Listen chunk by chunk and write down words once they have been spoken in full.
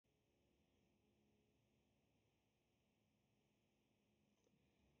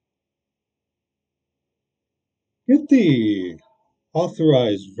Get the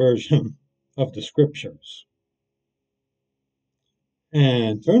authorized version of the scriptures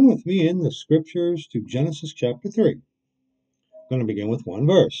and turn with me in the scriptures to Genesis chapter 3. I'm going to begin with one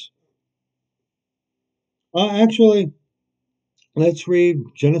verse. Actually, let's read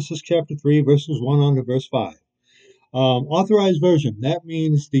Genesis chapter 3, verses 1 on to verse 5. Authorized version, that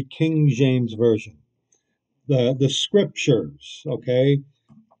means the King James Version. The scriptures, okay?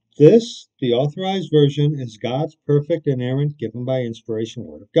 The authorized version, is God's perfect, inerrant, given by inspiration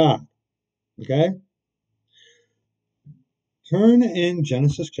word of God. Okay? Turn in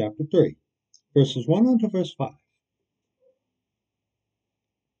Genesis chapter 3, verses 1 on to verse 5.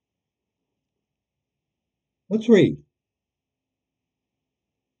 Let's read.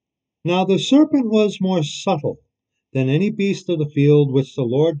 Now the serpent was more subtle than any beast of the field which the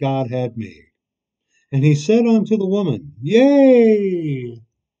Lord God had made. And he said unto the woman, Yea,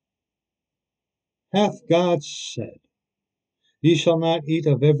 hath God said, Ye shall not eat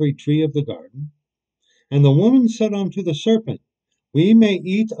of every tree of the garden? And the woman said unto the serpent, We may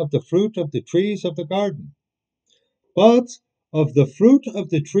eat of the fruit of the trees of the garden. But of the fruit of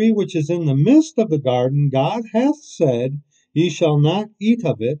the tree which is in the midst of the garden, God hath said, Ye shall not eat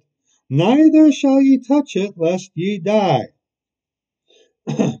of it, neither shall ye touch it, lest ye die.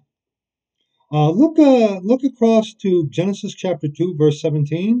 Look across to Genesis chapter 2, verse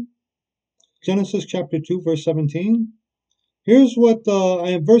 17. Genesis chapter 2, verse 17. Here's what I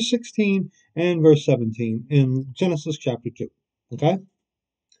have verse 16 and verse 17 in Genesis chapter 2. Okay?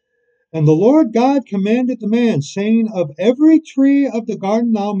 And the Lord God commanded the man, saying, Of every tree of the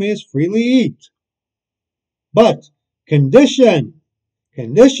garden thou mayest freely eat. But, conditional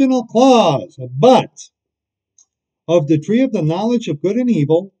clause, but, of the tree of the knowledge of good and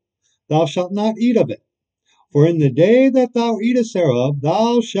evil, thou shalt not eat of it. For in the day that thou eatest thereof,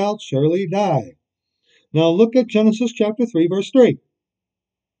 thou shalt surely die. Now look at Genesis chapter 3, verse 3.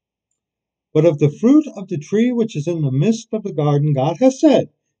 But of the fruit of the tree which is in the midst of the garden, God hath said,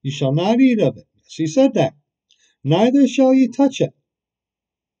 Ye shall not eat of it. Yes, he said that. Neither shall ye touch it,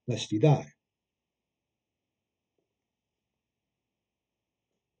 lest ye die.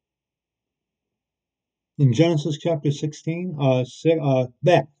 In Genesis chapter 16,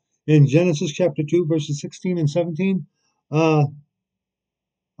 in Genesis chapter 2, verses 16 and 17, I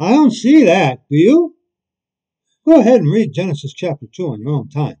don't see that. Do you? Go ahead and read Genesis chapter 2 on your own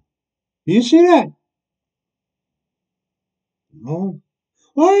time. Do you see that? No.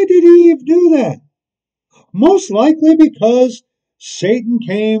 Why did Eve do that? Most likely because Satan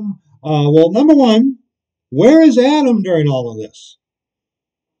came. Number one, where is Adam during all of this?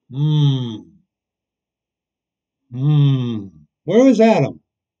 Where is Adam?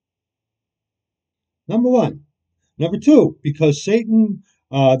 Number one. Number two, because Satan,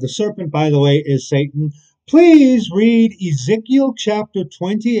 the serpent, by the way, is Satan. Please read Ezekiel chapter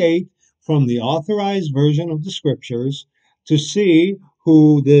 28 from the authorized version of the scriptures to see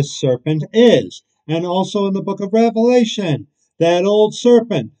who this serpent is. And also in the book of Revelation, that old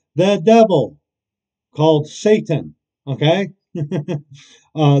serpent, the devil, called Satan. Okay?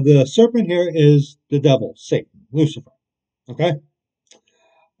 The serpent here is the devil, Satan, Lucifer. Okay?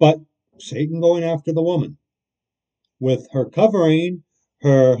 But Satan going after the woman, with her covering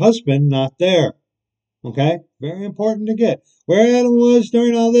her husband not there. Okay? Very important to get. Where Adam was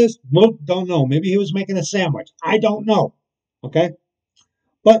during all this, don't know. Maybe he was making a sandwich. I don't know. Okay?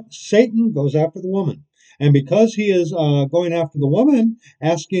 But Satan goes after the woman. And because he is going after the woman,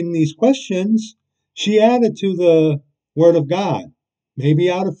 asking these questions, she added to the word of God. Maybe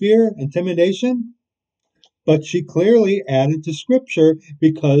out of fear, intimidation, but she clearly added to scripture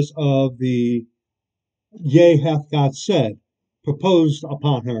because of the Yea, hath God said, proposed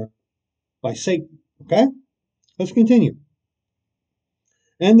upon her by Satan. Okay? Let's continue.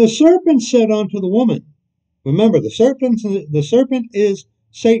 And the serpent said unto the woman, remember, the serpent is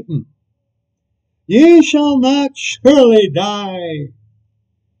Satan. Ye shall not surely die,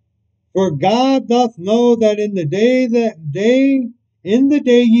 for God doth know that in the day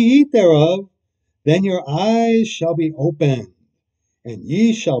ye eat thereof, then your eyes shall be opened, and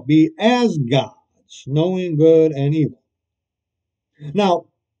ye shall be as gods, knowing good and evil. Now,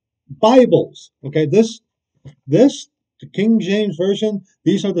 Bibles, okay, this, the King James Version,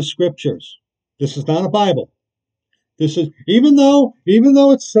 these are the scriptures. This is not a Bible. This is, even though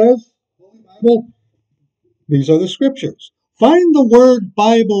it says Holy Bible, these are the scriptures. Find the word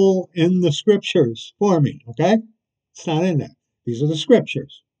Bible in the scriptures for me, okay? It's not in there. These are the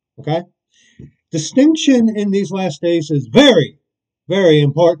scriptures, okay? Distinction in these last days is very, very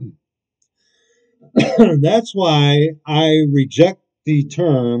important. That's why I reject the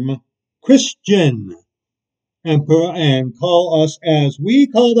term Christian. and call us as we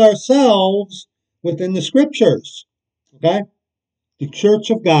called ourselves within the scriptures. Okay? The Church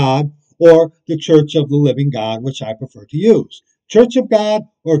of God or the Church of the Living God, which I prefer to use. Church of God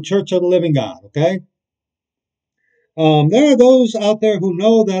or Church of the Living God. Okay? There are those out there who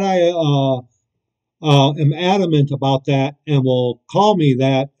know that I am adamant about that and will call me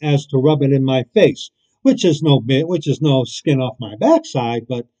that as to rub it in my face, which is no skin off my backside.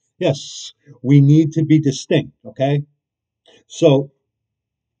 But yes, we need to be distinct. Okay? So,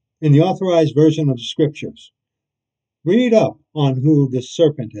 in the authorized version of the scriptures, read up on who the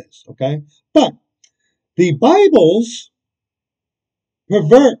serpent is, okay? But the Bibles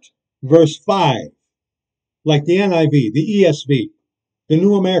pervert verse 5, like the NIV, the ESV, the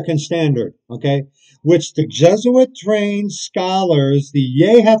New American Standard, okay? Which the Jesuit trained scholars, the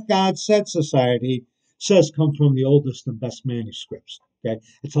Yea Hath God Said Society, says come from the oldest and best manuscripts, okay?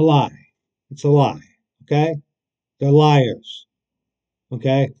 It's a lie. It's a lie, okay? They're liars,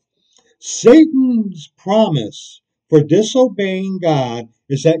 okay? Satan's promise for disobeying God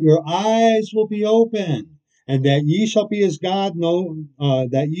is that your eyes will be open, and that ye shall be as God know,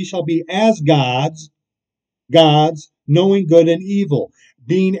 that ye shall be as gods, knowing good and evil,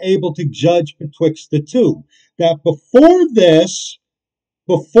 being able to judge betwixt the two. That before this,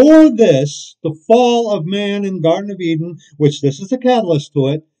 the fall of man in Garden of Eden, which this is the catalyst to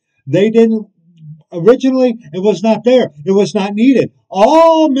it, they didn't. Originally, it was not there. It was not needed.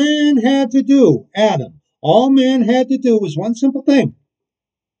 All man had to do, Adam, all man had to do was one simple thing.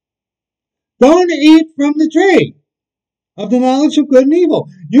 Don't eat from the tree of the knowledge of good and evil.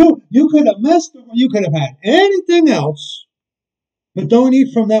 You could have you could have had anything else, but don't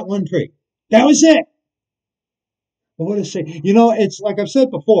eat from that one tree. That was it. But what does it say? It's like I've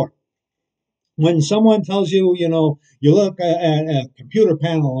said before. When someone tells you, you look at a computer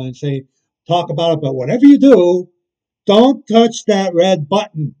panel and say, talk about it, but whatever you do, don't touch that red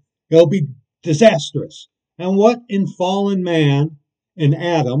button. It'll be disastrous. And what in fallen man, in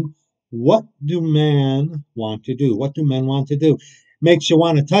Adam, what do men want to do? What do men want to do? Makes you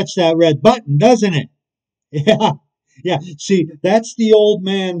want to touch that red button, doesn't it? Yeah. Yeah. See, that's the old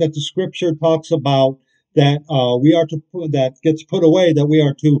man that the scripture talks about that that gets put away, that we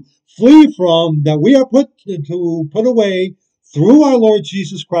are to flee from, that we are put away through our Lord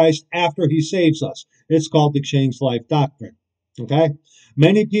Jesus Christ after he saves us. It's called the changed life doctrine. Okay?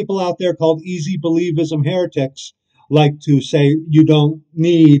 Many people out there called easy believism heretics like to say you don't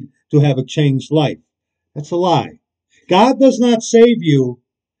need to have a changed life. That's a lie. God does not save you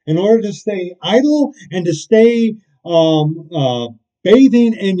in order to stay idle and to stay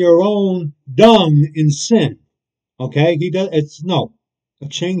bathing in your own dung in sin. Okay? He does. It's no. A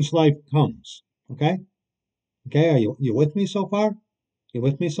changed life comes. Okay? Okay? Are you with me so far? You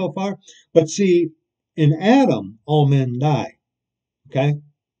with me so far? But see, in Adam, all men die. Okay?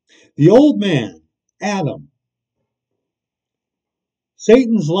 The old man, Adam.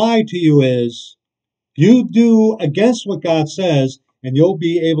 Satan's lie to you is you do against what God says, and you'll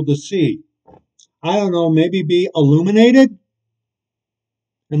be able to see. I don't know, maybe be illuminated.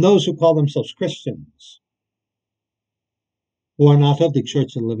 And those who call themselves Christians, who are not of the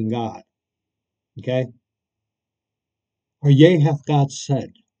Church of the Living God, okay? Or yea hath God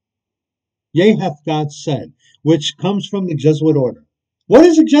said. Yea hath God said, which comes from the Jesuit order. What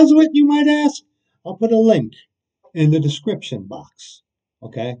is a Jesuit, you might ask? I'll put a link in the description box,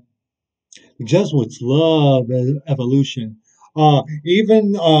 okay? The Jesuits love evolution.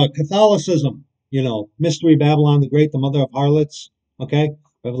 Even Catholicism, Mystery Babylon the Great, the mother of harlots, okay?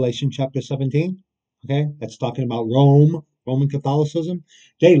 Revelation chapter 17, okay? That's talking about Roman Catholicism.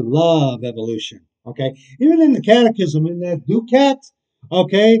 They love evolution, okay? Even in the Catechism, in that Ducat,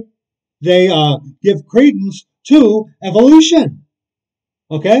 okay, they give credence to evolution,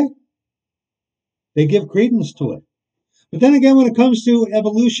 okay? They give credence to it. But then again, when it comes to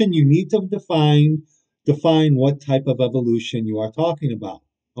evolution, you need to define what type of evolution you are talking about.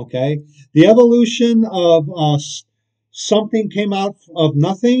 Okay, the evolution of something came out of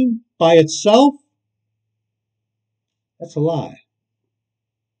nothing by itself. That's a lie.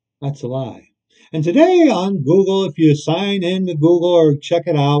 That's a lie. And today on Google, if you sign in to Google or check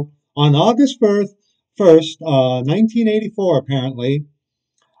it out, on August 1st, 1984, apparently,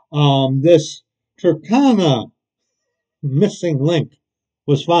 this Turkana missing link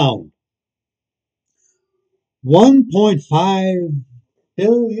was found. 1.5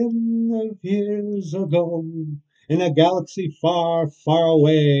 billion of years ago in a galaxy far, far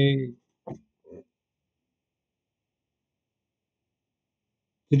away.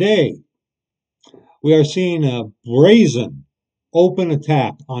 Today, we are seeing a brazen, open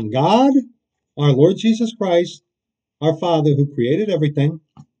attack on God our Lord Jesus Christ, our Father who created everything,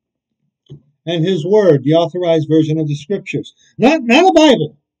 and His Word, the authorized version of the Scriptures. Not a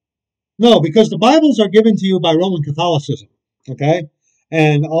Bible. No, because the Bibles are given to you by Roman Catholicism. Okay?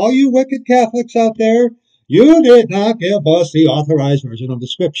 And all you wicked Catholics out there, you did not give us the authorized version of the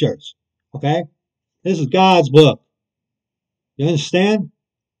Scriptures. Okay? This is God's book. You understand?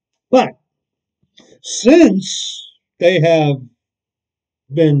 But since they have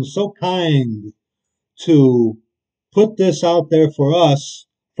been so kind to put this out there for us,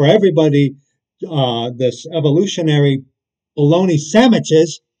 for everybody, this evolutionary bologna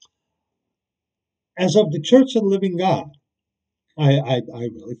sandwiches, as of the Church of the Living God, I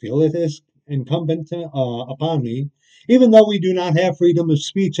really feel it is incumbent upon me, even though we do not have freedom of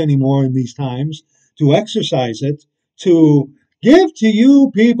speech anymore in these times, to exercise it, to give to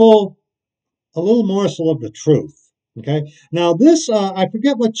you people a little morsel of the truth. Okay. Now this, I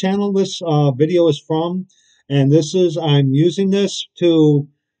forget what channel this video is from, and I'm using this to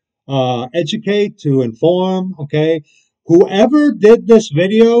educate, to inform. Okay. Whoever did this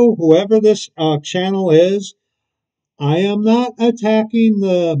video, whoever this channel is, I am not attacking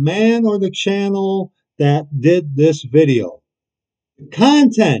the man or the channel that did this video.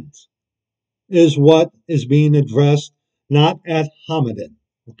 Content is what is being addressed, not ad hominem.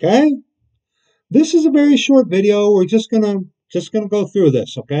 Okay? This is a very short video. We're just gonna go through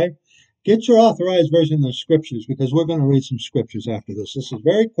this, okay? Get your authorized version of the scriptures because we're gonna read some scriptures after this. This is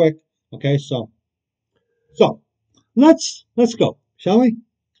very quick, okay? So let's go, shall we?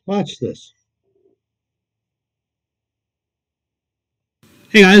 Watch this.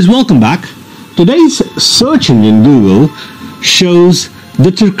 Hey guys, welcome back. Today's search engine Google shows the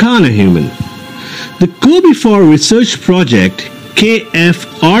Turkana human. The Co-Before Research Project,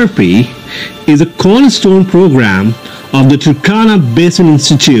 KFRP, is a cornerstone program of the Turkana Basin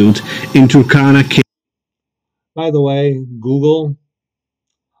Institute in Turkana, Kenya. By the way, Google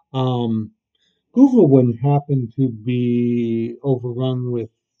wouldn't happen to be overrun with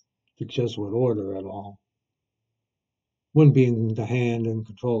the Jesuit order at all. Wouldn't be in the hand and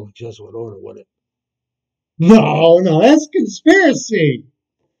control of the Jesuit order, would it? No, that's conspiracy,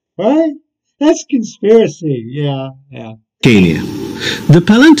 right? That's conspiracy. Yeah. Kenya. The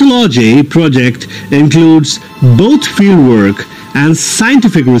paleontology project includes both fieldwork and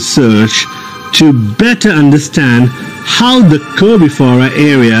scientific research to better understand how the Kobifara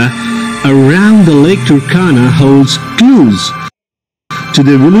area around the Lake Turkana holds clues to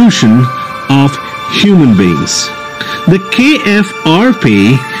the evolution of human beings. The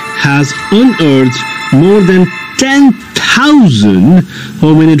KFRP has unearthed more than 10,000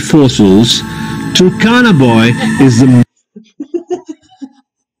 hominid fossils. Turkana Boy is the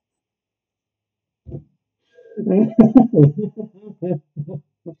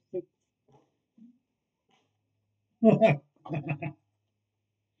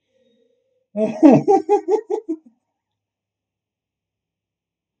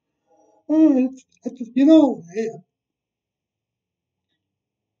you know,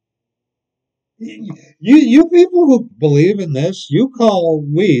 you people who believe in this, you call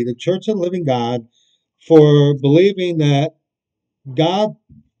we, the Church of the Living God, for believing that God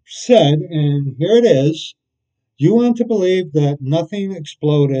said, and here it is, you want to believe that nothing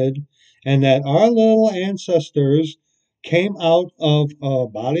exploded and that our little ancestors came out of a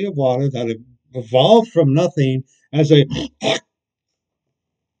body of water that evolved from nothing as a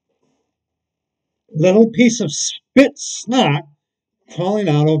little piece of spit snot crawling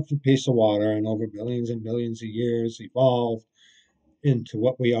out of a piece of water and over billions and billions of years evolved into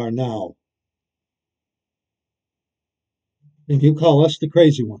what we are now. And you call us the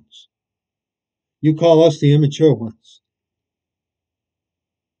crazy ones. You call us the immature ones.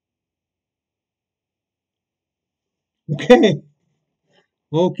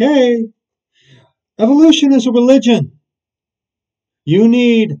 Okay. Evolution is a religion. You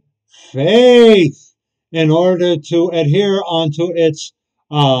need faith in order to adhere onto its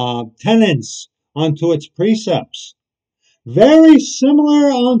tenets, onto its precepts. Very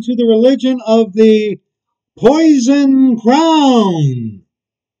similar onto the religion of the Poison Crown.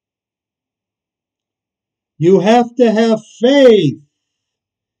 You have to have faith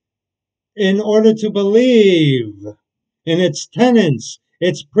in order to believe in its tenets,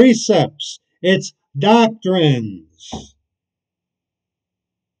 its precepts, its doctrines.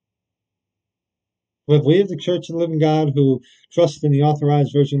 But we of the Church of the Living God who trust in the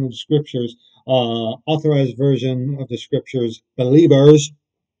authorized version of the Scriptures, believers,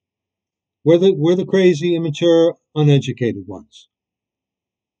 we're the crazy, immature, uneducated ones.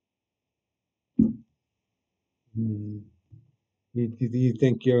 You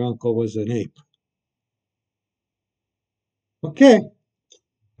think your uncle was an ape? Okay,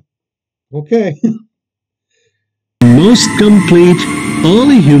 okay. Most complete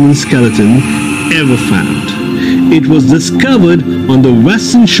early human skeleton ever found. It was discovered on the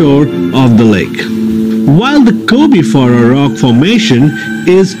western shore of the lake, while the Kobifara rock formation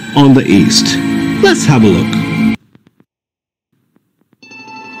is on the east. Let's have a look.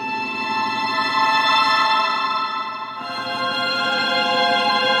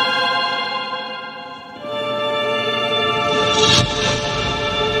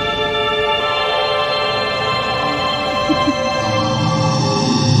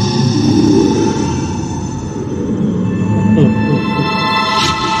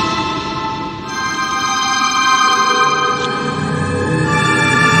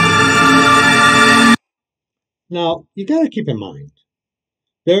 Now, you got to keep in mind,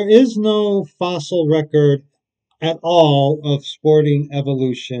 there is no fossil record at all of sporting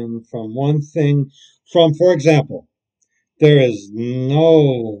evolution from one thing. For example, there is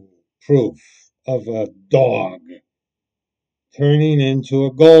no proof of a dog turning into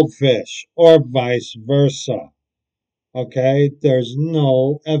a goldfish or vice versa. Okay, there's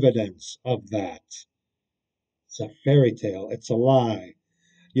no evidence of that. It's a fairy tale, it's a lie.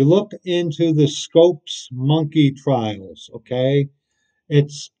 You look into the Scopes monkey trials, okay?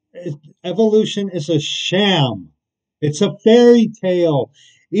 Evolution is a sham. It's a fairy tale.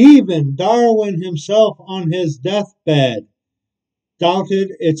 Even Darwin himself on his deathbed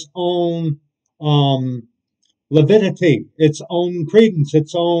doubted its own validity, its own credence,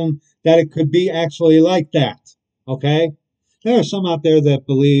 its own that it could be actually like that. Okay? There are some out there that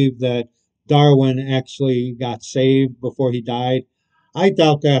believe that Darwin actually got saved before he died. I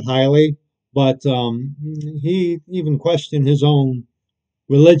doubt that highly, but he even questioned his own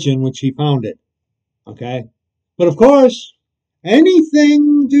religion which he founded. Okay? But of course,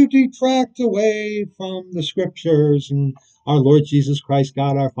 anything to detract away from the scriptures and our Lord Jesus Christ,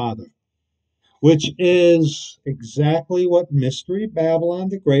 God our Father, which is exactly what Mystery Babylon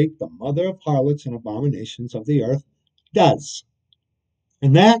the Great, the mother of harlots and abominations of the earth, does.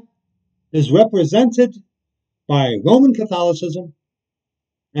 And that is represented by Roman Catholicism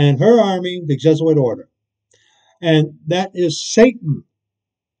and her army, the Jesuit order. And that is Satan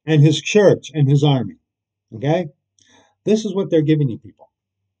and his church and his army. Okay? This is what they're giving you people.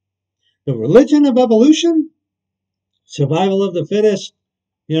 The religion of evolution, survival of the fittest,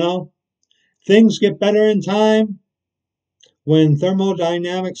 you know, things get better in time. When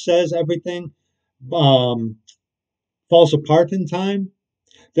thermodynamics says everything um, falls apart in time,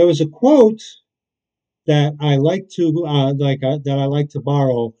 there was a quote that I like to that I like to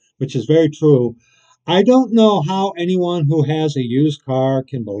borrow, which is very true. I don't know how anyone who has a used car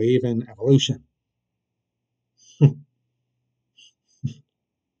can believe in evolution.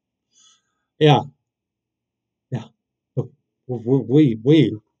 Yeah, yeah. We,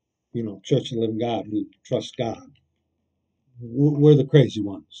 Church of the Living God, who trust God, we're the crazy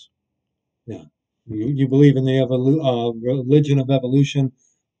ones. Yeah. You believe in the religion of evolution.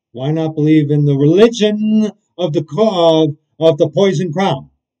 Why not believe in the religion of the poison crown?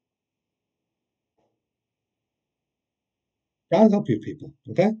 God help you people.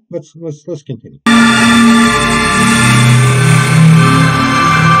 Okay? Let's continue.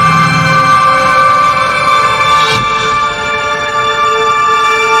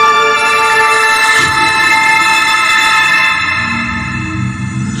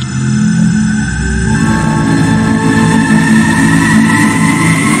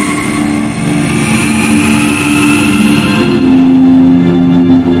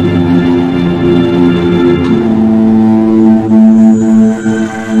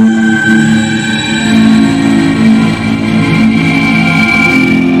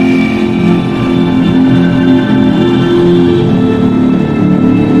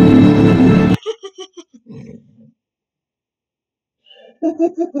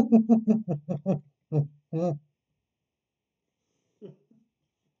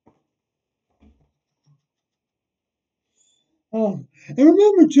 Oh, and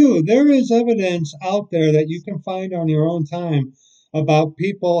remember too, there is evidence out there that you can find on your own time about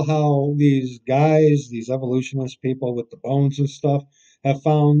people, how these guys, these evolutionist people with the bones and stuff, have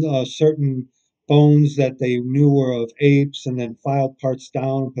found certain bones that they knew were of apes, and then filed parts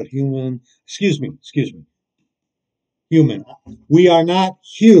down and put excuse me, human. We are not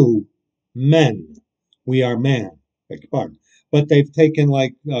men. We are man. Beg your pardon. But they've taken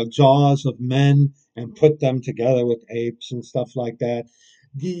like jaws of men and put them together with apes and stuff like that.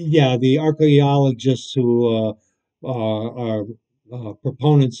 The archaeologists who are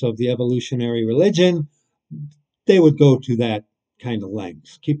proponents of the evolutionary religion, they would go to that kind of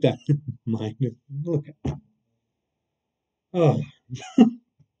length. Keep that in mind. Look at, oh,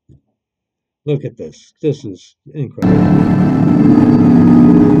 look at this. This is incredible.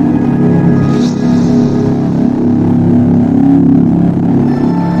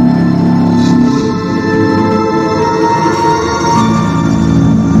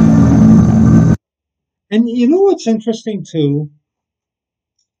 And you know what's interesting too?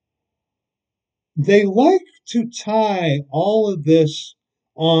 They like to tie all of this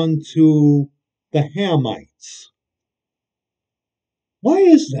onto the Hamites. Why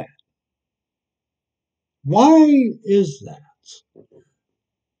is that? Why is that?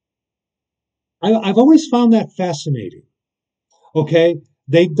 I've always found that fascinating. Okay,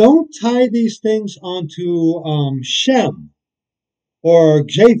 they don't tie these things onto Shem or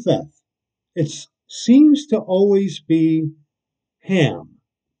Japheth. It seems to always be Ham.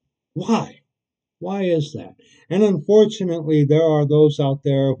 Why? Why is that? And unfortunately, there are those out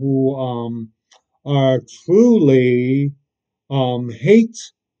there who are truly hate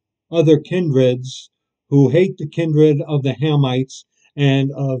other kindreds, who hate the kindred of the Hamites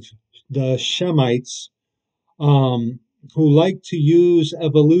and of the Shemites, who like to use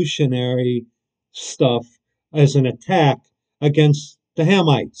evolutionary stuff as an attack against the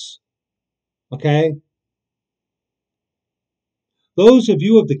Hamites. Okay? Those of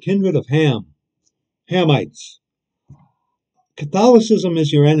you of the kindred of Ham, Hamites, Catholicism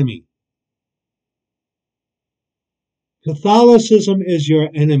is your enemy. Catholicism is your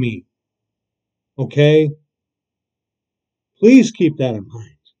enemy. Okay? Please keep that in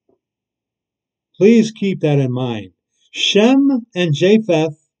mind. Please keep that in mind. Shem and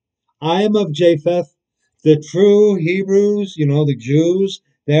Japheth, I am of Japheth. The true Hebrews, the Jews,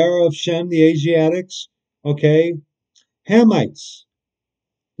 they're of Shem, the Asiatics. Okay? Hamites,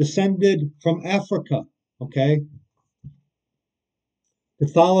 descended from Africa. Okay?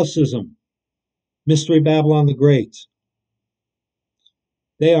 Catholicism, Mystery Babylon the Great.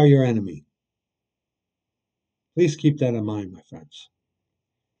 They are your enemy. Please keep that in mind, my friends.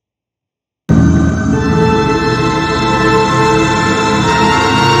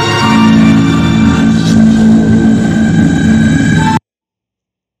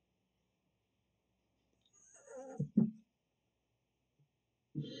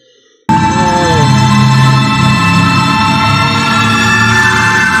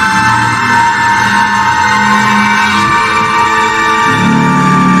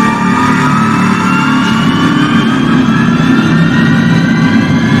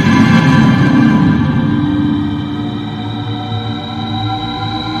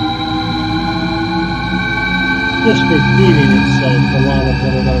 Just repeating itself, a lot of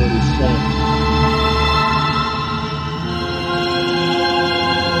what it already said.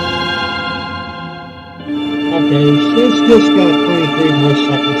 Okay, it's just got 23 more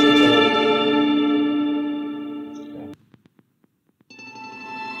seconds to go.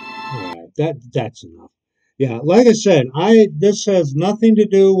 Alright, that's enough. Yeah, like I said, this has nothing to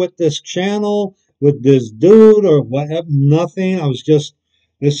do with this channel, with this dude, or whatever, nothing.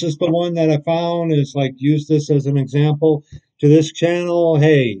 This is the one that I found, is like, use this as an example to this channel.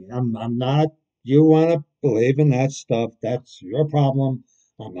 Hey, I'm not, you want to believe in that stuff, that's your problem.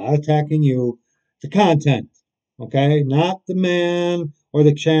 I'm not attacking you. The content, okay? Not the man or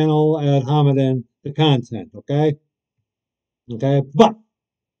the channel at Hamadan, the content, okay? Okay, but,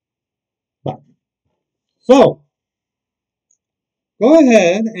 so, go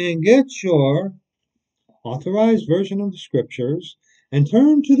ahead and get your authorized version of the scriptures and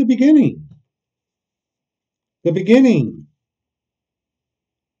turn to the beginning. The beginning.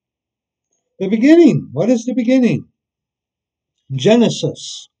 The beginning. What is the beginning?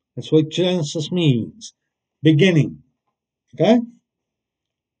 Genesis. That's what Genesis means. Beginning. Okay?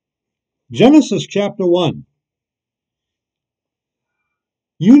 Genesis chapter 1.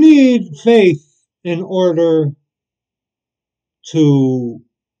 You need faith in order to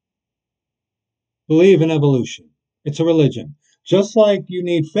believe in evolution. It's a religion. Just like you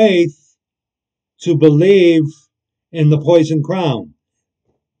need faith to believe in the poison crown.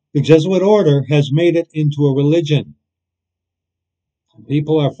 The Jesuit order has made it into a religion.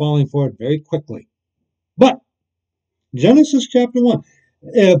 People are falling for it very quickly. But Genesis chapter 1,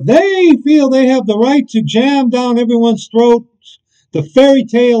 if they feel they have the right to jam down everyone's throats the fairy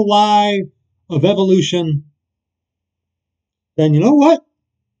tale lie of evolution, then you know what?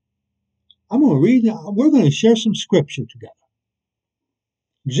 We're going to share some scripture together.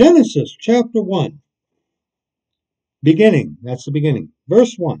 Genesis chapter 1, beginning, that's the beginning.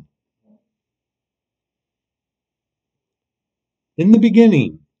 Verse 1. In the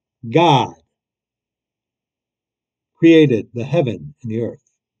beginning, God created the heaven and the earth.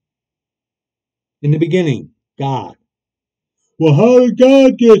 In the beginning, God. Well, how did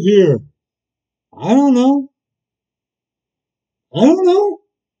God get here? I don't know. I don't know.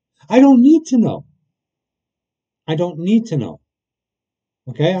 I don't need to know. I don't need to know.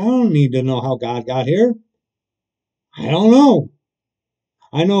 Okay? I don't need to know how God got here. I don't know.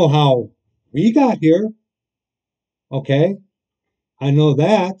 I know how we got here. Okay? I know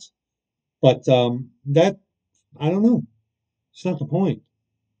that. But that, I don't know. It's not the point.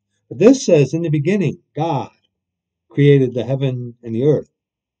 But this says, in the beginning, God created the heaven and the earth.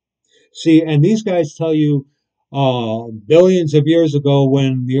 See, and these guys tell you billions of years ago,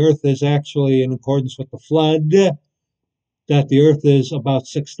 when the earth is actually in accordance with the flood, that the earth is about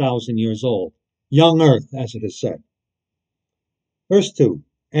 6,000 years old. Young earth, as it is said. Verse 2,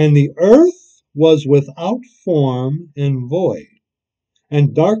 and the earth was without form and void,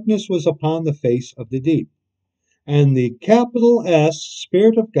 and darkness was upon the face of the deep. And the capital S,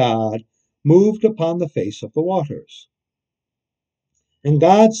 Spirit of God, moved upon the face of the waters. And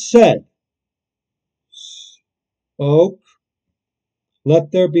God said, spoke,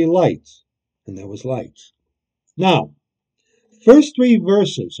 let there be light. And there was light. Now, first three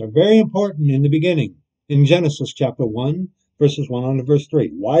verses are very important in the beginning, in Genesis chapter 1, verses 1 on to verse 3.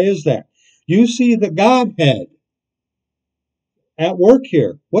 Why is that? You see the Godhead at work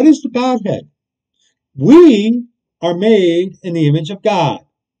here. What is the Godhead? We are made in the image of God.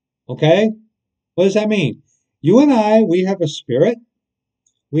 Okay? What does that mean? You and I, we have a spirit,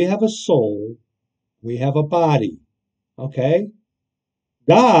 we have a soul, we have a body. Okay?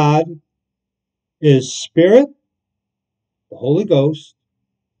 God is Spirit, the Holy Ghost,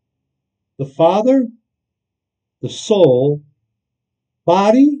 the Father, the soul,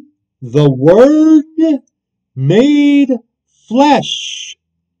 body, the Word made flesh.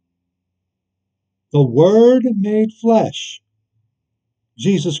 The Word made flesh.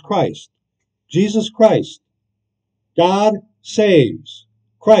 Jesus Christ. Jesus Christ. God saves.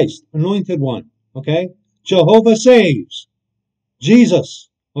 Christ, anointed one. Okay? Jehovah saves. Jesus.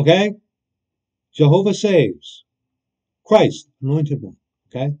 Okay? Jehovah saves. Christ, anointed one.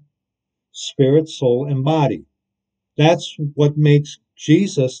 Okay? Spirit, soul, and body. That's what makes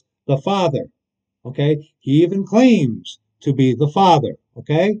Jesus the Father. Okay? He even claims to be the Father.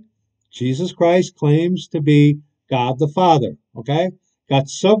 Okay? Jesus Christ claims to be God the Father. Okay? Got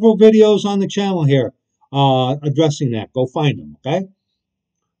several videos on the channel here addressing that. Go find them. Okay?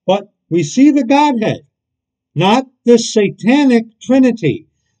 But we see the Godhead, not this satanic Trinity.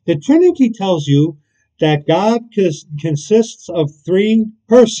 The Trinity tells you that God consists of three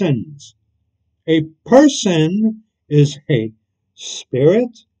persons. A person is a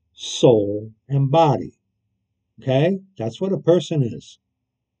spirit, soul, and body. Okay? That's what a person is.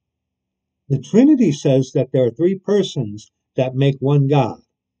 The Trinity says that there are three persons that make one God.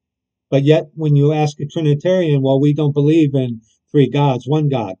 But yet, when you ask a Trinitarian, well, we don't believe in three gods, one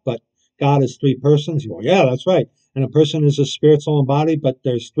God, but God is three persons. Well, yeah, that's right. And a person is a spirit, soul, and body, but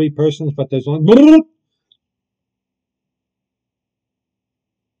there's three persons, but there's one.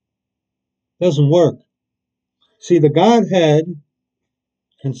 Doesn't work. See, the Godhead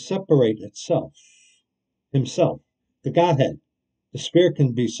can separate itself, himself. The Godhead. The spirit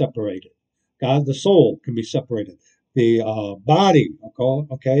can be separated. God, the soul can be separated. The body,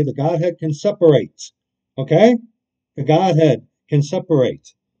 okay, the Godhead can separate. Okay? The Godhead can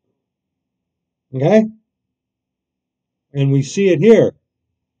separate. Okay? And we see it here.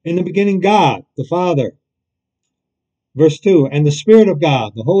 In the beginning, God, the Father. Verse 2, and the Spirit of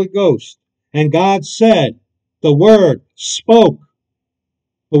God, the Holy Ghost. And God said, the Word spoke.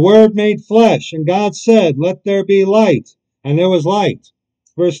 The Word made flesh. And God said, let there be light. And there was light.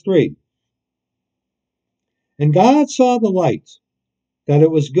 Verse 3. And God saw the light, that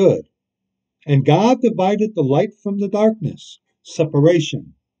it was good. And God divided the light from the darkness.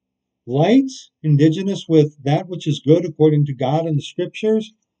 Separation. Light, indigenous with that which is good according to God in the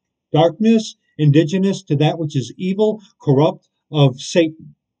Scriptures. Darkness, indigenous to that which is evil, corrupt, of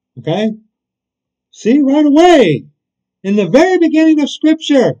Satan. Okay? See, right away, in the very beginning of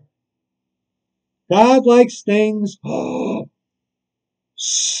Scripture, God likes things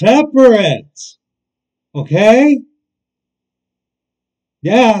separate. Okay?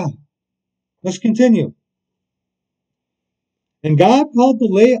 Yeah. Let's continue. And God called the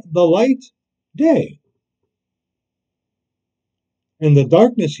light day, and the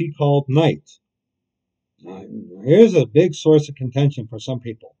darkness he called night. Now, here's a big source of contention for some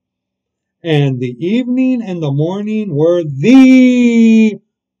people. And the evening and the morning were the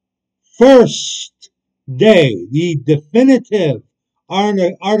first day, the definitive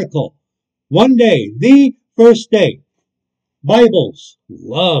article. One day, the first day. Bibles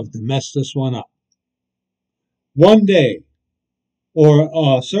love to mess this one up. One day, or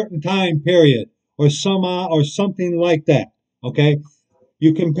a certain time period, or something like that. Okay?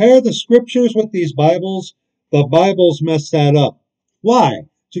 You compare the scriptures with these Bibles, the Bibles mess that up. Why?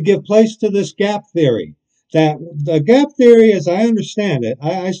 To give place to this gap theory. That the gap theory, as I understand it,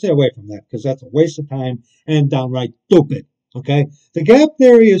 I stay away from that because that's a waste of time and downright stupid. Okay? The gap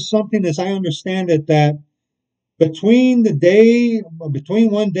theory is something, as I understand it, that between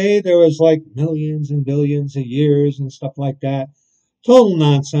one day, there was like millions and billions of years and stuff like that. Total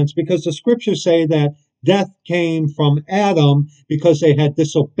nonsense, because the scriptures say that death came from Adam because they had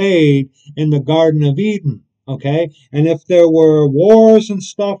disobeyed in the Garden of Eden. Okay? And if there were wars and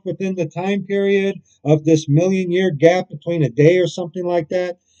stuff within the time period of this million-year gap between a day or something like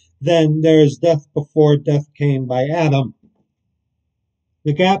that, then there is death before death came by Adam.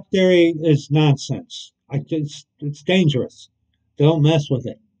 The gap theory is nonsense. It's dangerous. Don't mess with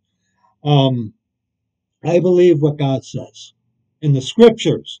it. I believe what God says in the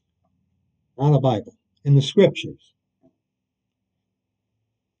scriptures, not a Bible, in the scriptures.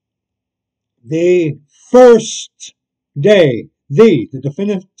 The first day, the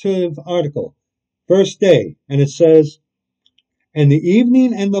definitive article, first day, and it says, and the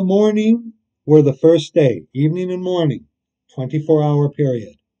evening and the morning were the first day, evening and morning, 24-hour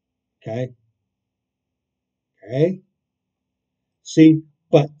period. Okay? Okay? See,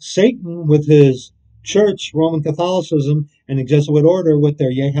 but Satan with his church, Roman Catholicism, and the Jesuit order with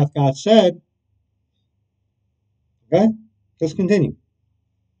their yea hath God said, okay? Let's continue.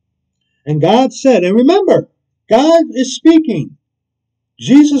 And God said, and remember, God is speaking.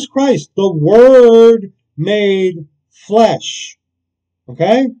 Jesus Christ, the Word made flesh.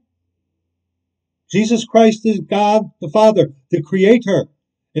 Okay? Jesus Christ is God the Father, the Creator.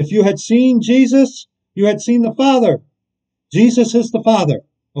 If you had seen Jesus, you had seen the Father. Jesus is the Father.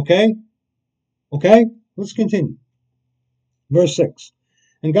 Okay? Okay? Let's continue. Verse 6.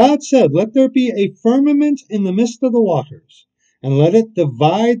 And God said, let there be a firmament in the midst of the waters, and let it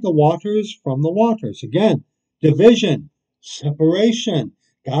divide the waters from the waters. Again, division, separation.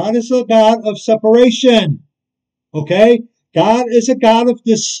 God is a God of separation. Okay? God is a God of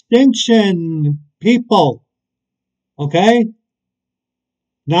distinction, people. Okay?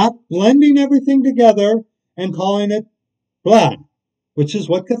 Not blending everything together and calling it blah, which is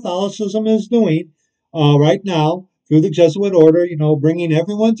what Catholicism is doing right now through the Jesuit order, bringing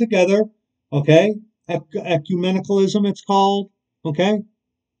everyone together. Okay? Ecumenicalism, it's called. Okay?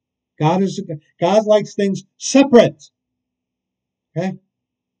 God likes things separate. Okay?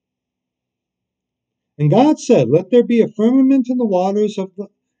 And God said, let there be a firmament in the waters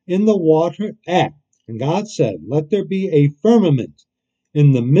And God said, let there be a firmament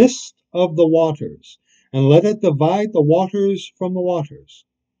in the midst of the waters, and let it divide the waters from the waters.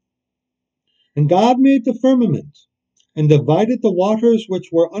 And God made the firmament, and divided the waters which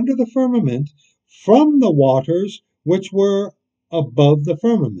were under the firmament from the waters which were above the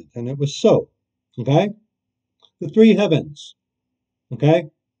firmament. And it was so. Okay? The three heavens. Okay?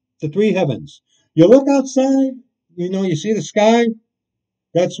 The three heavens. You look outside, you see the sky.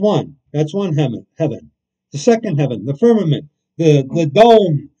 That's one. That's one heaven. The second heaven, the firmament, the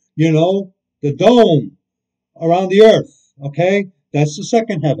dome, the dome around the earth. Okay? That's the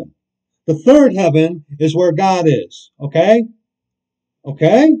second heaven. The third heaven is where God is. Okay?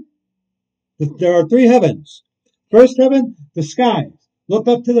 Okay? There are three heavens. First heaven, the skies. Look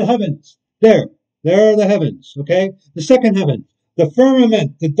up to the heavens. There are the heavens. Okay? The second heaven, the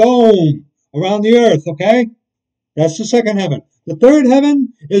firmament, the dome around the earth. Okay? That's the second heaven. The third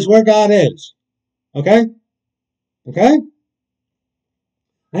heaven is where God is. Okay? Okay?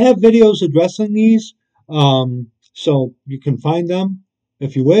 I have videos addressing these, so you can find them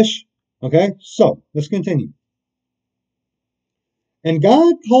if you wish. Okay? So, let's continue. And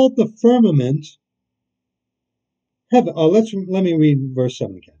God called the firmament heaven. Let me read verse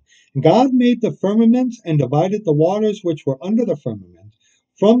 7 again. And God made the firmament and divided the waters which were under the firmament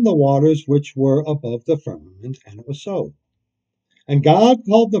from the waters which were above the firmament, and it was so. And God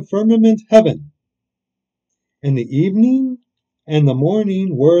called the firmament heaven, and the evening and the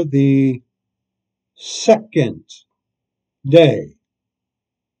morning were the second day.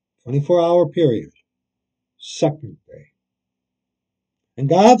 24-hour period. Second day. And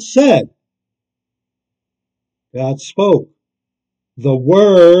God said, God spoke, the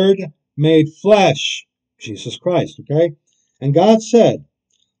Word made flesh, Jesus Christ, okay? And God said,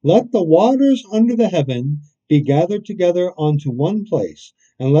 let the waters under the heaven be gathered together onto one place,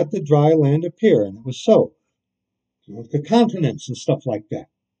 and let the dry land appear. And it was so. The continents and stuff like that.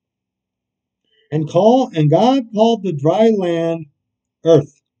 And God called the dry land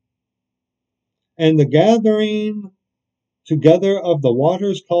earth, and the gathering together of the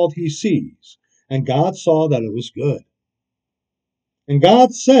waters called he seas. And God saw that it was good. And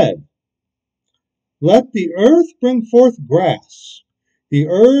God said, let the earth bring forth grass, the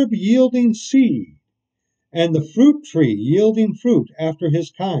herb yielding seed, and the fruit tree yielding fruit after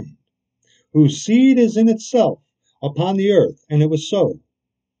his kind, whose seed is in itself upon the earth. And it was so.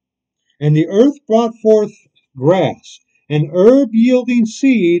 And the earth brought forth grass, and herb yielding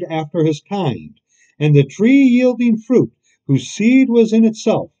seed after his kind, and the tree yielding fruit, whose seed was in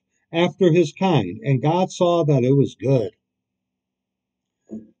itself after his kind. And God saw that it was good.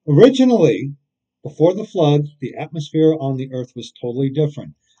 Originally, before the flood, the atmosphere on the earth was totally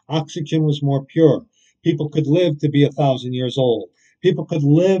different. Oxygen was more pure. People could live to be 1,000 years old. People could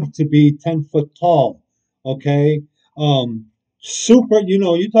live to be 10 foot tall. Okay?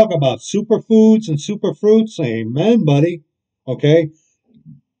 You talk about superfoods and superfruits. Amen, buddy. Okay?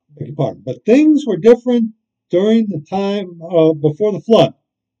 Beg your pardon. But things were different during the time before the flood.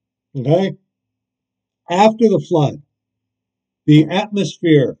 Okay? After the flood, the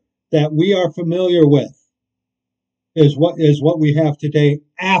atmosphere that we are familiar with is what we have today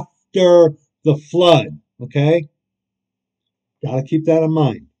after the flood. Okay? Got to keep that in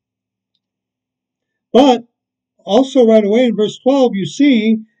mind. But also right away in verse 12, you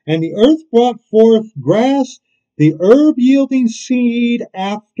see, and the earth brought forth grass, the herb yielding seed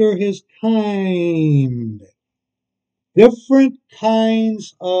after his kind. Different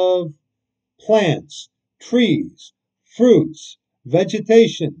kinds of plants, trees, fruits,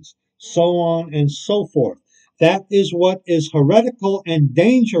 vegetations, so on and so forth. That is what is heretical and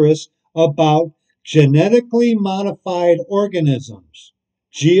dangerous about genetically modified organisms,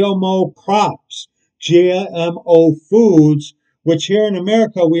 GMO crops, GMO foods, which here in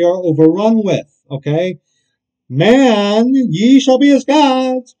America we are overrun with, okay? Man, ye shall be as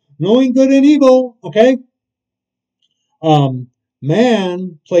gods, knowing good and evil, okay?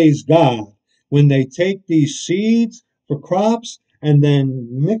 Man plays God when they take these seeds for crops and then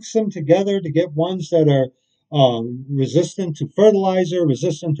mix them together to get ones that are resistant to fertilizer,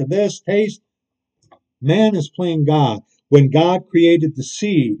 resistant to this taste. Man is playing God when God created the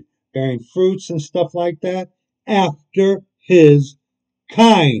seed bearing fruits and stuff like that after his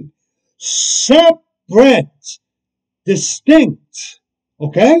kind. Separate, distinct,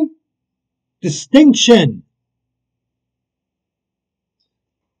 okay? Distinction.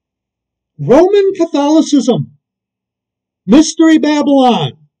 Roman Catholicism, Mystery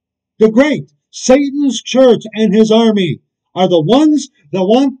Babylon, the Great, Satan's church and his army are the ones that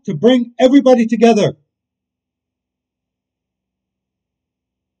want to bring everybody together.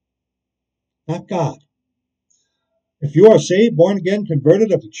 Not God. If you are saved, born again,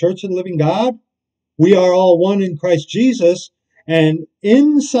 converted of the Church of the Living God, we are all one in Christ Jesus. And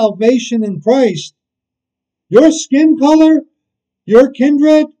in salvation in Christ, your skin color, your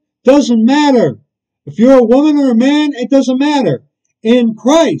kindred, doesn't matter. If you're a woman or a man, it doesn't matter. In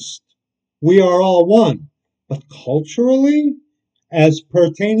Christ, we are all one. But culturally, as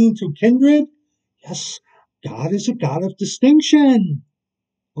pertaining to kindred, yes, God is a God of distinction.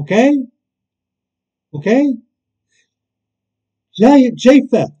 Okay? Okay?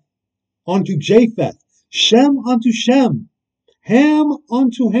 Japheth unto Japheth, Shem unto Shem, Ham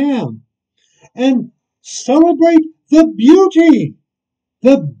unto Ham, and celebrate the beauty,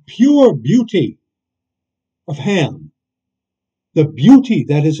 the pure beauty of Ham, the beauty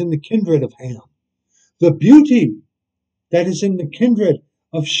that is in the kindred of Ham, the beauty that is in the kindred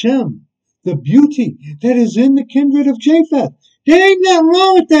of Shem, the beauty that is in the kindred of Japheth. There ain't nothing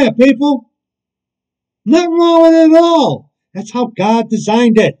wrong with that, people. Nothing wrong with it at all. That's how God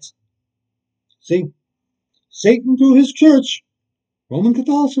designed it. See? Satan through his church, Roman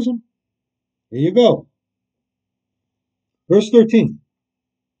Catholicism. There you go. Verse 13.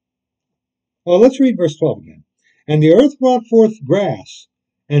 Well, let's read verse 12 again. And the earth brought forth grass,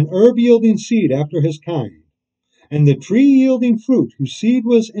 and herb yielding seed after his kind, and the tree yielding fruit, whose seed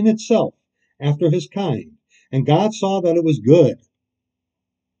was in itself after his kind. And God saw that it was good.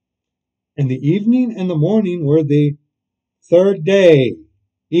 And the evening and the morning were the third day.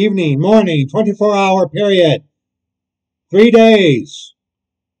 Evening, morning, 24-hour period. 3 days.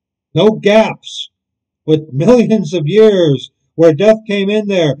 No gaps. With millions of years where death came in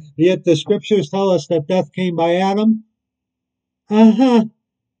there. Yet the scriptures tell us that death came by Adam. Uh-huh.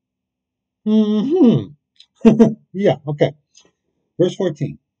 Mm-hmm. Yeah, okay. Verse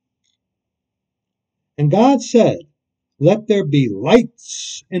 14. And God said, let there be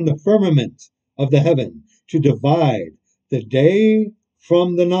lights in the firmament of the heaven to divide the day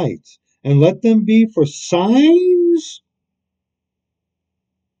from the night, and let them be for signs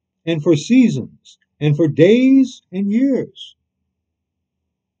and for seasons and for days and years.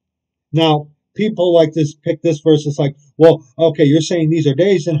 Now, people like this pick this verse. It's like, well, okay, you're saying these are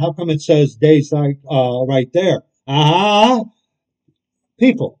days, and how come it says days like right there?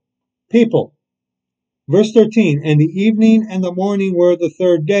 People, people. Verse 13, and the evening and the morning were the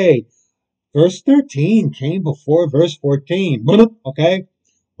third day. Verse 13 came before verse 14. Okay,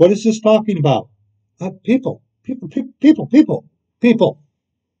 what is this talking about? People, people, people, people, people,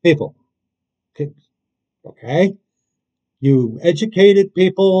 people. Okay, you educated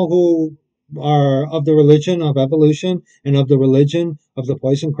people who are of the religion of evolution and of the religion of the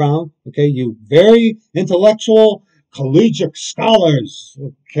poison crown. Okay, you very intellectual collegiate scholars.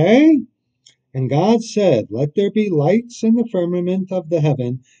 Okay, and God said, let there be lights in the firmament of the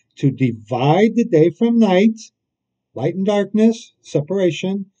heaven to divide the day from night, light and darkness,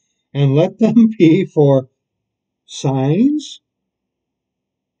 separation, and let them be for signs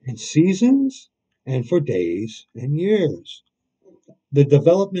and seasons and for days and years. The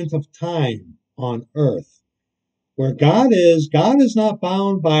development of time on earth. Where God is not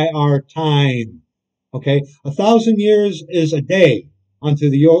bound by our time. Okay? 1,000 years is a day unto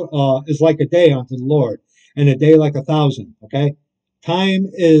the is like a day unto the Lord, and a day like 1,000. Okay? Time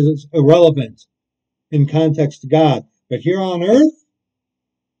is irrelevant in context to God. But here on earth,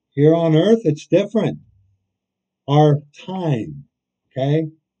 it's different. Our time, okay?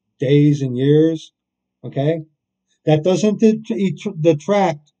 Days and years, okay? That doesn't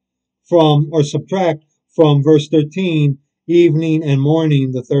detract from or subtract from verse 13, evening and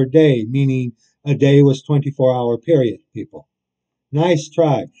morning the third day, meaning a day was 24-hour period, people. Nice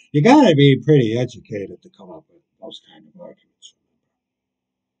try. You gotta be pretty educated to come up with those kind of arguments.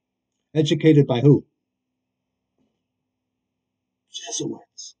 Educated by who?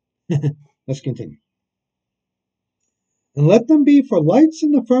 Jesuits. Let's continue. And let them be for lights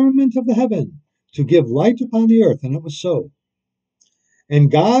in the firmament of the heaven, to give light upon the earth. And it was so. And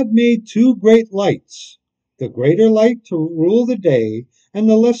God made two great lights, the greater light to rule the day, and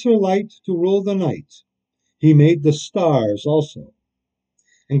the lesser light to rule the night. He made the stars also.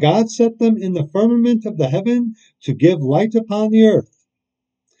 And God set them in the firmament of the heaven to give light upon the earth,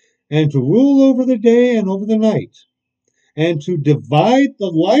 and to rule over the day and over the night, and to divide the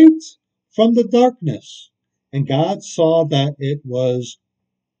light from the darkness. And God saw that it was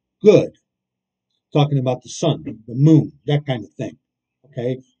good. Talking about the sun, the moon, that kind of thing.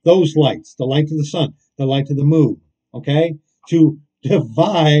 Okay? Those lights, the light of the sun, the light of the moon. Okay? To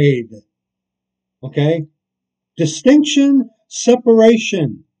divide. Okay? Distinction,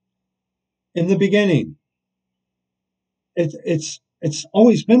 separation in the beginning. It's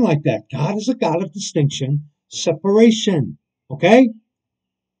always been like that. God is a God of distinction, separation. Okay?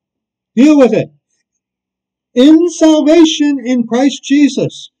 Deal with it. In salvation in Christ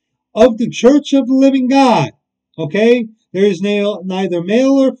Jesus of the church of the living God. Okay? There is neither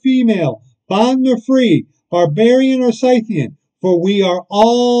male or female, bond nor free, barbarian or Scythian, for we are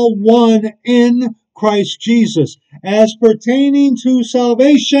all one in Christ Jesus, as pertaining to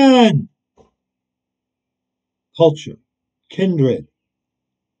salvation. Culture, kindred,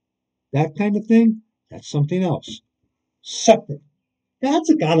 that kind of thing, that's something else. Separate. God's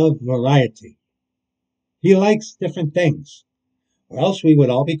a God of variety. He likes different things, or else we would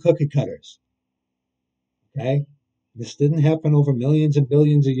all be cookie cutters. Okay? This didn't happen over millions and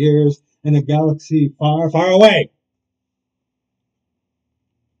billions of years in a galaxy far, far away.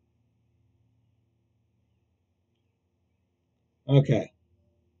 Okay.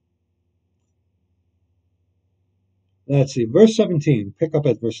 Let's see. Verse 17. Pick up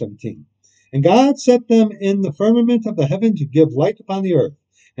at verse 17. And God set them in the firmament of the heaven to give light upon the earth,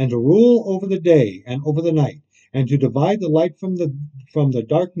 and to rule over the day and over the night, and to divide the light from the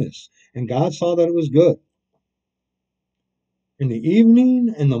darkness. And God saw that it was good. And the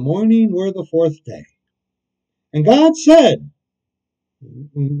evening and the morning were the fourth day. And God said,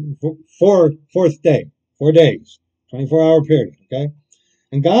 fourth day, 4 days, 24-hour period, okay?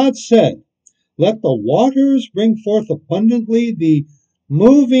 And God said, let the waters bring forth abundantly the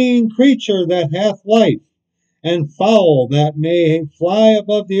moving creature that hath life, and fowl that may fly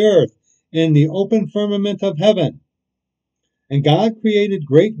above the earth in the open firmament of heaven. And God created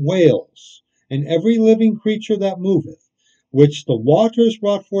great whales, and every living creature that moveth, which the waters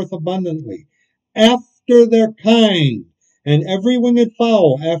brought forth abundantly, after their kind, and every winged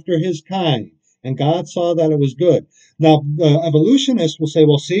fowl after his kind. And God saw that it was good. Now, the evolutionists will say,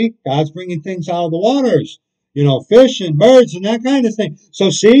 well, see, God's bringing things out of the waters. You know, fish and birds and that kind of thing. So,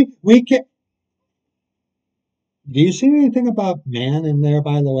 see, we can... Do you see anything about man in there,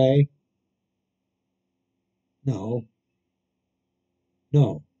 by the way? No,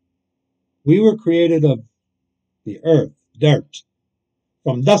 no. We were created of the earth, dirt.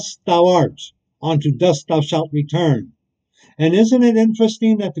 From dust thou art, unto dust thou shalt return. And isn't it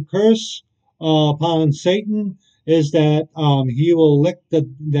interesting that the curse upon Satan is that he will lick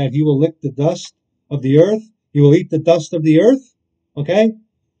the dust of the earth. He will eat the dust of the earth. Okay,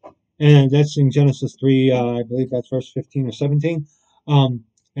 and that's in Genesis 3. I believe that's verse 15 or 17. And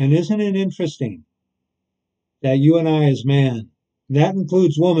isn't it interesting that you and I, as man, that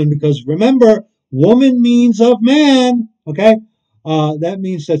includes woman, because remember, woman means of man. Okay, that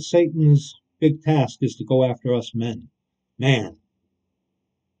means that Satan's big task is to go after us men, man.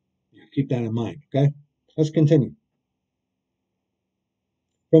 Keep that in mind, okay? Let's continue.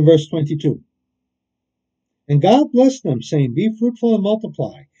 From verse 22. And God blessed them, saying, Be fruitful and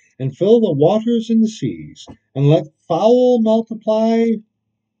multiply, and fill the waters in the seas, and let fowl multiply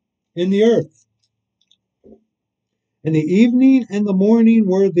in the earth. And the evening and the morning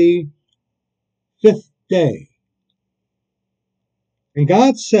were the fifth day. And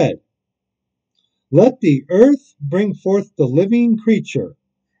God said, Let the earth bring forth the living creature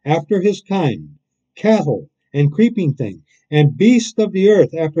after his kind, cattle and creeping thing, and beast of the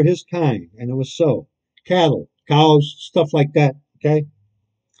earth after his kind. And it was so. Cattle, cows, stuff like that. Okay?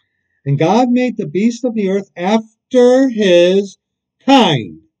 And God made the beast of the earth after his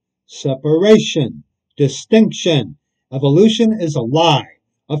kind. Separation, distinction. Evolution is a lie,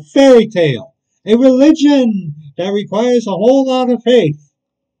 a fairy tale, a religion that requires a whole lot of faith.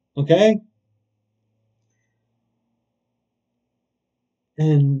 Okay?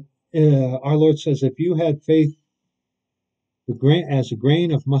 And our Lord says, if you had faith as a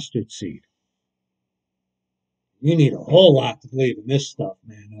grain of mustard seed, you need a whole lot to believe in this stuff,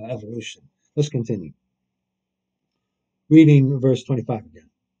 man, evolution. Let's continue. Reading verse 25 again.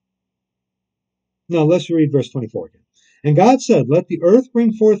 No, let's read verse 24 again. And God said, Let the earth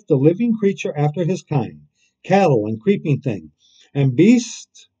bring forth the living creature after his kind, cattle and creeping thing, and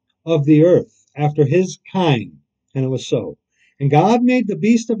beast of the earth after his kind. And it was so. And God made the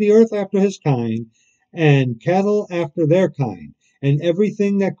beast of the earth after his kind, and cattle after their kind, and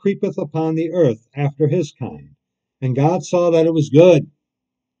everything that creepeth upon the earth after his kind. And God saw that it was good.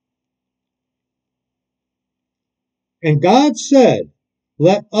 And God said,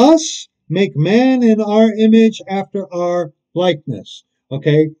 Let us make man in our image after our likeness.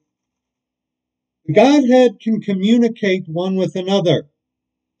 Okay? The Godhead can communicate one with another.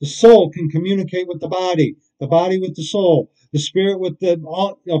 The soul can communicate with the body with the soul, the spirit with the,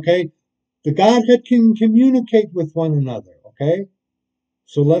 okay? The Godhead can communicate with one another, okay?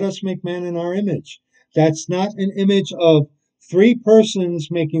 So let us make man in our image. That's not an image of three persons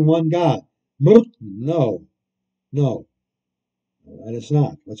making one God. No, no. That is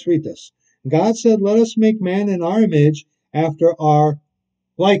not. Let's read this. God said, Let us make man in our image after our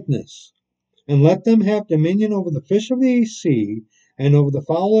likeness, and let them have dominion over the fish of the sea, and over the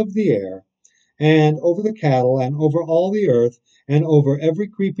fowl of the air, and over the cattle, and over all the earth, and over every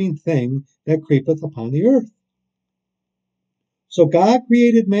creeping thing that creepeth upon the earth. So God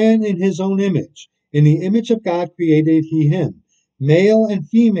created man in his own image. In the image of God created he him. Male and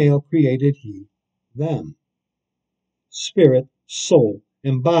female created he them. Spirit, soul,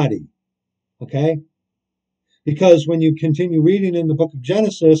 and body. Okay? Because when you continue reading in the book of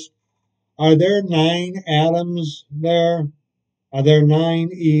Genesis, are there 9 Adams there? Are there 9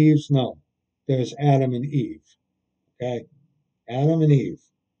 Eves? No. There's Adam and Eve. Okay? Adam and Eve.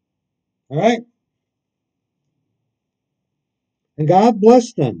 All right? And God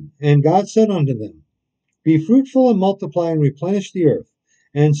blessed them, and God said unto them, Be fruitful and multiply and replenish the earth,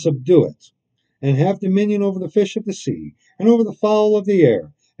 and subdue it, and have dominion over the fish of the sea, and over the fowl of the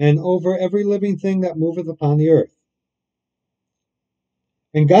air, and over every living thing that moveth upon the earth.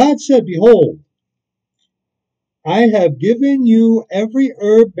 And God said, Behold, I have given you every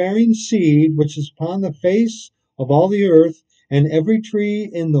herb bearing seed which is upon the face of all the earth, and every tree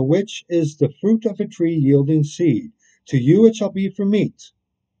in the which is the fruit of a tree yielding seed. To you it shall be for meat.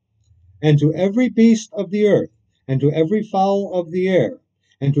 And to every beast of the earth, and to every fowl of the air,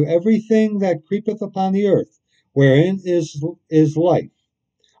 and to everything that creepeth upon the earth, wherein is life,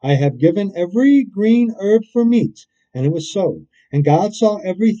 I have given every green herb for meat. And it was so. And God saw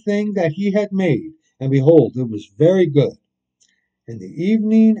everything that he had made, and behold, it was very good. And the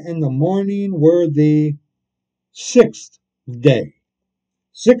evening and the morning were the 6th day.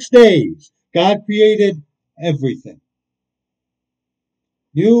 6 days. God created everything.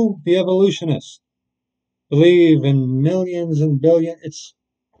 You, the evolutionist, believe in millions and billions.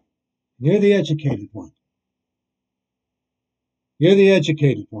 You're the educated one. You're the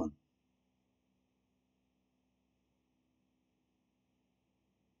educated one.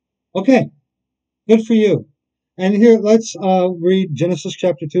 Okay, good for you. And here, let's read Genesis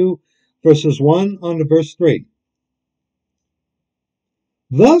chapter 2, verses 1 on to verse 3.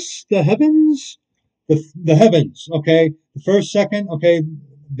 Thus the heavens, the heavens, okay, the first, second, okay,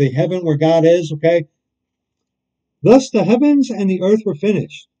 the heaven where God is, okay. Thus the heavens and the earth were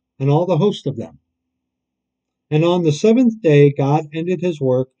finished, and all the host of them. And on the seventh day God ended his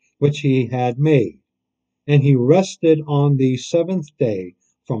work which he had made, and he rested on the seventh day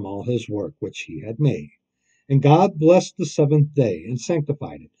from all his work which he had made. And God blessed the seventh day and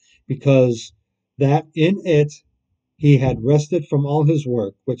sanctified it, because that in it he had rested from all his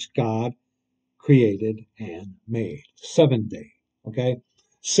work which God created and made. Seventh day. Okay?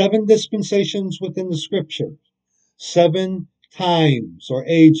 7 dispensations within the scripture. 7 times or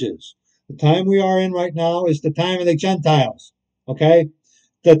ages. The time we are in right now is the time of the Gentiles. Okay?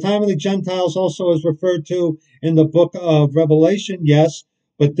 The time of the Gentiles also is referred to in the book of Revelation, yes,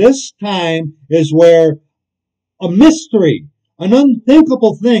 but this time is where a mystery, an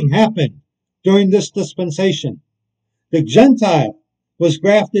unthinkable thing happened during this dispensation. The Gentile was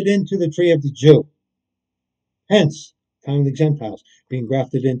grafted into the tree of the Jew. Hence, time of the Gentiles being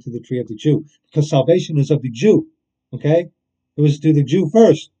grafted into the tree of the Jew, because salvation is of the Jew. Okay? It was to the Jew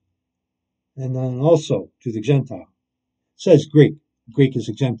first, and then also to the Gentile. It says Greek. Greek is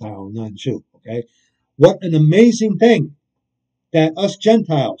a Gentile, not Jew. Okay? What an amazing thing that us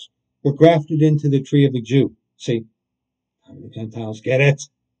Gentiles were grafted into the tree of the Jew. See? The Gentiles get it.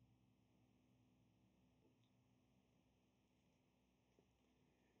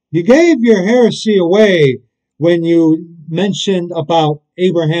 You gave your heresy away when you mentioned about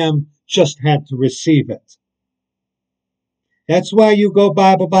Abraham just had to receive it. That's why you go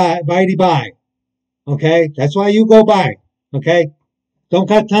bye. Okay? That's why you go by. Okay? Don't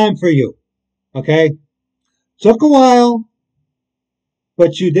got time for you. Okay? Took a while,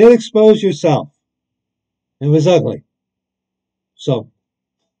 but you did expose yourself. It was ugly. So,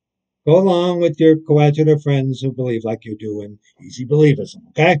 go along with your coadjutor friends who believe like you do in easy believism.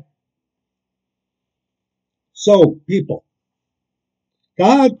 Okay? So, people,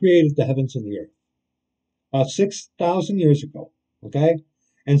 God created the heavens and the earth about 6,000 years ago. Okay?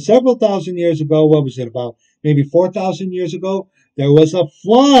 And several thousand years ago, what was it, about maybe 4,000 years ago, there was a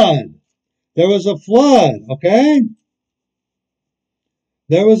flood. There was a flood, okay?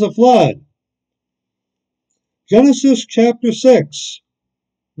 There was a flood. Genesis chapter 6,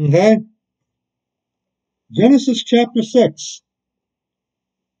 okay? Genesis chapter 6,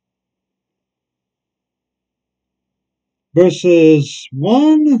 verses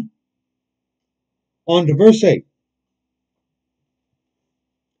 1 on to verse 8.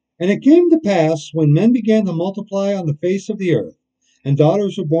 And it came to pass, when men began to multiply on the face of the earth, and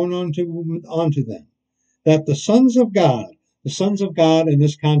daughters were born unto them, that the sons of God in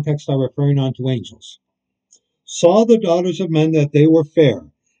this context are referring unto angels, saw the daughters of men that they were fair,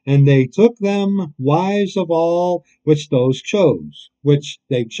 and they took them wives of all which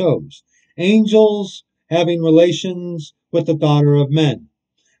they chose. Angels having relations with the daughter of men.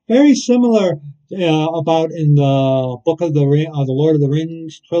 Very similar about in the book of the Lord of the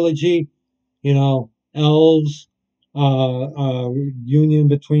Rings trilogy, elves, union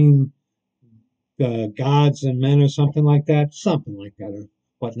between gods and men or something like that, or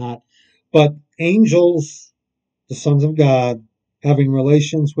whatnot. But angels, the sons of God, having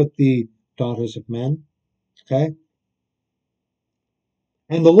relations with the daughters of men. Okay?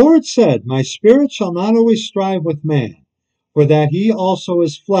 And the Lord said, My spirit shall not always strive with man, for that he also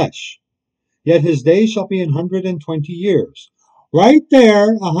is flesh. Yet his days shall be 120 years. Right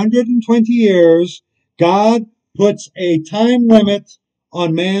there, 120 years, God puts a time limit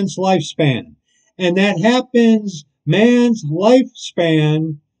on man's lifespan. And that happens, man's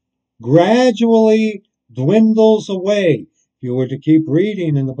lifespan gradually dwindles away. If you were to keep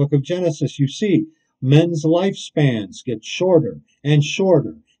reading in the book of Genesis, you see men's lifespans get shorter and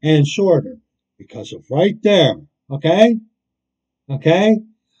shorter and shorter because of right there. Okay? Okay?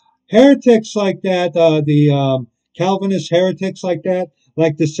 Heretics like that, the Calvinist heretics like that,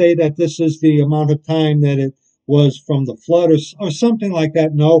 like to say that this is the amount of time that it was from the flood or something like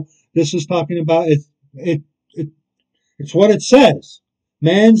that. No, this is talking about it's what it says.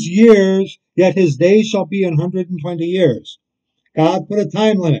 Man's years, yet his days shall be 120 years. God put a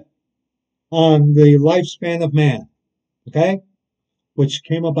time limit on the lifespan of man, okay? Which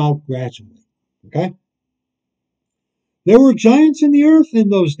came about gradually, okay? There were giants in the earth in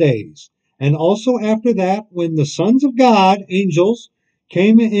those days, and also after that, when the sons of God, angels,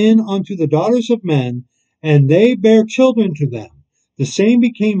 came in unto the daughters of men, and they bare children to them. The same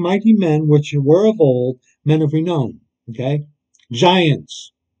became mighty men which were of old, men of renown. Okay?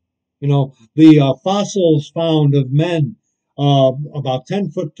 Giants. The fossils found of men about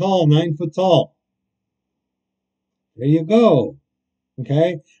 10 foot tall, 9 foot tall. There you go.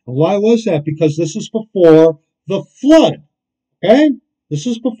 Okay? And why was that? Because this is before the flood. Okay? This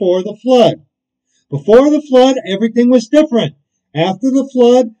is before the flood. Before the flood, everything was different. After the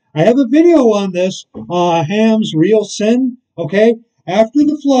flood, I have a video on this, Ham's Real Sin. Okay? After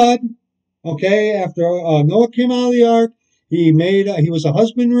the flood, okay, after Noah came out of the ark, he was a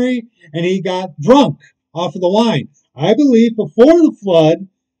husbandry, and he got drunk off of the wine. I believe before the flood,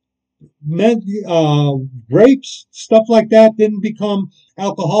 grapes, stuff like that, didn't become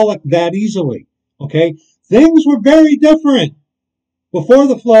alcoholic that easily. Okay, things were very different before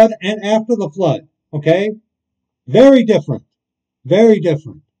the flood and after the flood. Okay, very different, very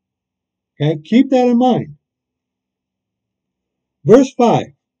different. Okay, keep that in mind. Verse 5.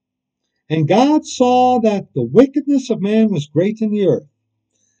 And God saw that the wickedness of man was great in the earth,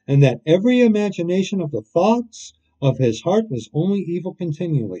 and that every imagination of the thoughts of his heart was only evil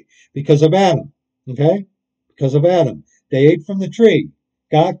continually. Because of Adam. Okay? Because of Adam. They ate from the tree.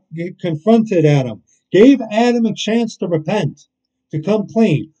 God confronted Adam. Gave Adam a chance to repent. To come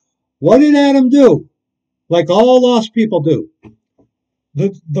clean. What did Adam do? Like all lost people do.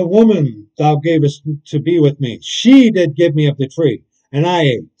 The woman thou gavest to be with me, she did give me of the tree, and I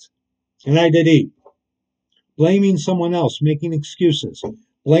ate. And I did eat. Blaming someone else, making excuses.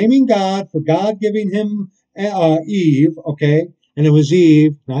 Blaming God for God giving him Eve, okay? And it was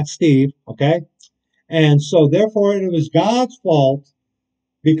Eve, not Steve, okay? And so therefore it was God's fault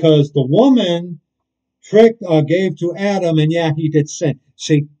because the woman gave to Adam, and yeah, he did sin.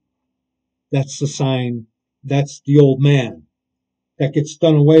 See, that's the sign. That's the old man. That gets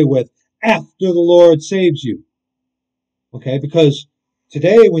done away with after the Lord saves you. Okay? Because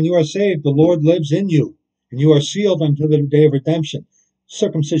today, when you are saved, the Lord lives in you, and you are sealed unto the day of redemption.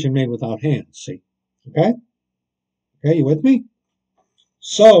 Circumcision made without hands, see? Okay? Okay, you with me?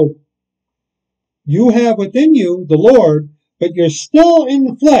 So, you have within you the Lord, but you're still in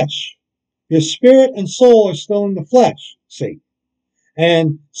the flesh. Your spirit and soul are still in the flesh, see?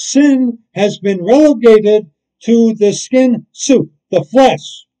 And sin has been relegated to the skin suit, the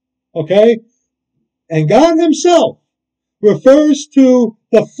flesh. Okay? And God himself refers to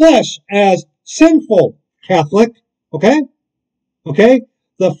the flesh as sinful, Catholic. Okay? Okay?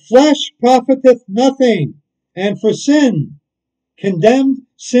 The flesh profiteth nothing, and for sin, condemned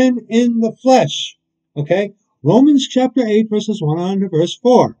sin in the flesh. Okay? Romans chapter 8, verses 1 on to verse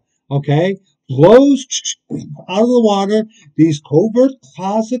 4. Okay? Blows out of the water these covert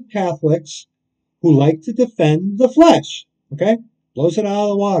closet Catholics who like to defend the flesh. Okay? Blows it out of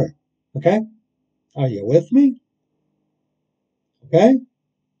the water. Okay? Are you with me? Okay?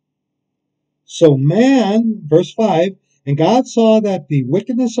 So man, verse 5, and God saw that the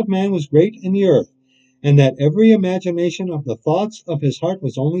wickedness of man was great in the earth, and that every imagination of the thoughts of his heart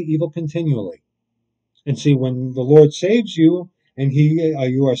was only evil continually. And see, when the Lord saves you, and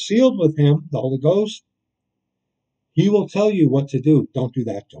you are sealed with him, the Holy Ghost, he will tell you what to do. Don't do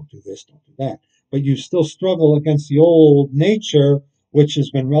that, don't do this, don't do that. But you still struggle against the old nature, which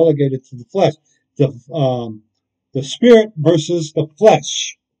has been relegated to the flesh. The spirit versus the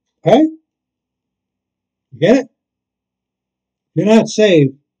flesh. Okay? You get it? If you're not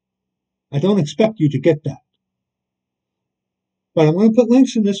saved, I don't expect you to get that. But I'm going to put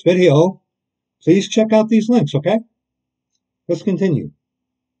links in this video. Please check out these links, okay? Let's continue.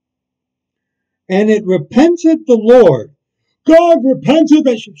 And it repented the Lord. God repented.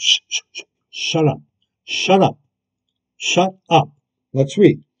 Shut up. Shut up. Shut up. Let's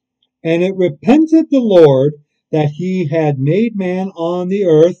read. And it repented the Lord that he had made man on the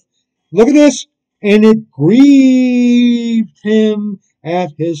earth. Look at this. And it grieved him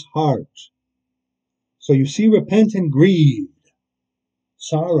at his heart. So you see, repent and grieve.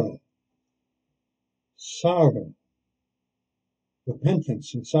 Sorrow. Sorrow.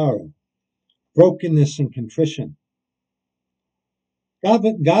 Repentance and sorrow. Brokenness and contrition. God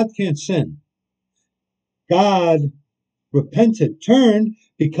can't sin. God repented, turned,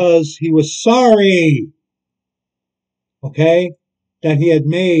 because he was sorry. Okay? That he had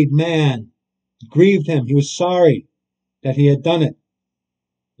made man. It grieved him. He was sorry that he had done it.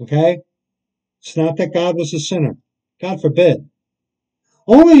 Okay? It's not that God was a sinner. God forbid.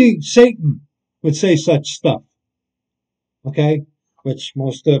 Only Satan would say such stuff. Okay? Which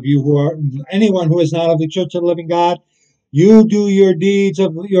most of you anyone who is not of the Church of the Living God, you do your deeds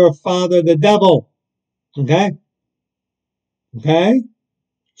of your father, the devil. Okay? Okay?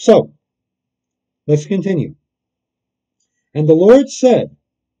 So, let's continue. And the Lord said,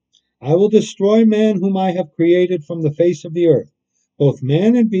 I will destroy man whom I have created from the face of the earth, both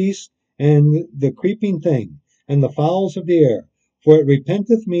man and beast, and the creeping thing, and the fowls of the air, for it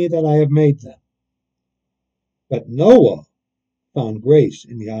repenteth me that I have made them. But Noah found grace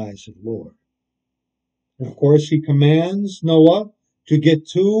in the eyes of the Lord. And of course, he commands Noah to get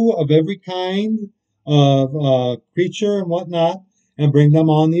 2 of every kind of creature and whatnot and bring them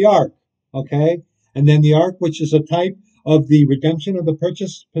on the ark. Okay? And then the ark, which is a type of the redemption of the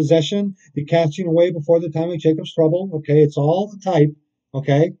purchased possession, the catching away before the time of Jacob's trouble. Okay? It's all the type.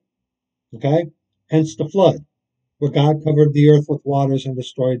 Okay? Okay? Hence the flood, where God covered the earth with waters and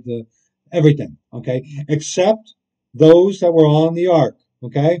destroyed everything. Okay? Except those that were on the ark.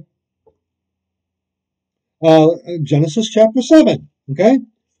 Okay? Genesis chapter 7, okay?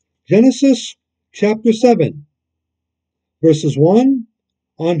 Genesis chapter 7, verses 1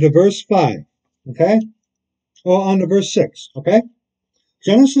 on to verse 5, okay? Or on to verse 6, okay?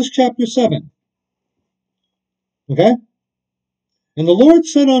 Genesis chapter 7, okay? And the Lord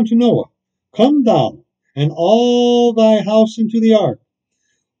said unto Noah, Come thou and all thy house into the ark,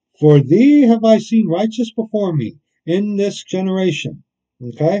 for thee have I seen righteous before me in this generation,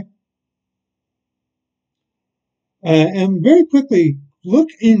 okay? And very quickly, look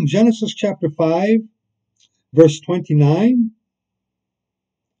in Genesis chapter 5, verse 29.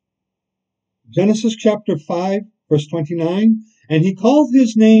 Genesis chapter 5, verse 29. And he called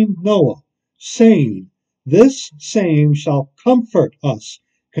his name Noah, saying, This same shall comfort us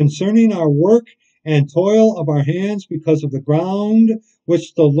concerning our work and toil of our hands, because of the ground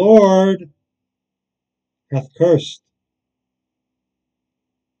which the Lord hath cursed.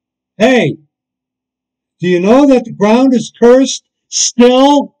 Hey, do you know that the ground is cursed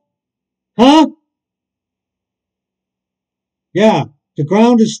still? Huh? Yeah, the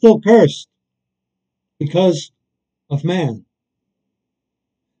ground is still cursed because of man.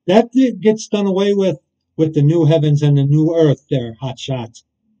 That gets done away with the new heavens and the new earth there, hot shots.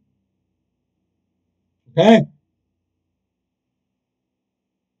 Okay?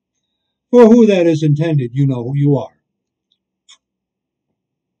 For who that is intended, you know who you are.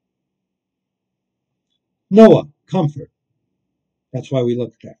 Noah, comfort. That's why we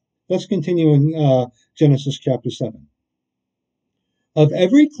looked at that. Let's continue in Genesis chapter 7. Of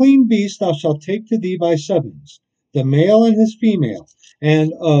every clean beast thou shalt take to thee by sevens, the male and his female,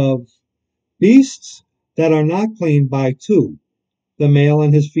 and of beasts that are not clean by 2, the male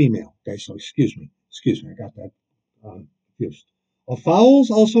and his female. Okay, so excuse me, I got that confused. Of fowls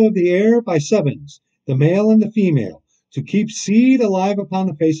also of the air by sevens, the male and the female, to keep seed alive upon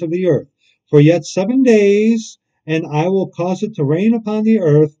the face of the earth. For yet 7 days, and I will cause it to rain upon the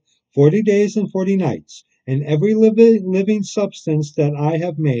earth 40 days and 40 nights. And every living substance that I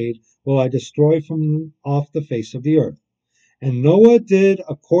have made will I destroy from off the face of the earth. And Noah did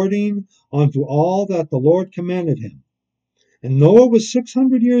according unto all that the Lord commanded him. And Noah was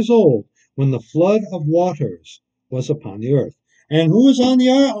 600 years old when the flood of waters was upon the earth. And who was on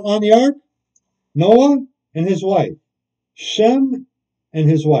the ark? Noah and his wife, Shem and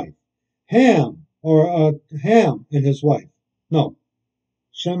his wife, Ham and his wife. No,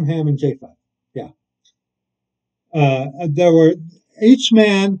 Shem, Ham, and Japheth. Yeah. There were each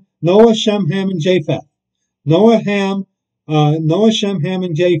man, Noah, Shem, Ham, and Japheth. Noah, Shem, Ham,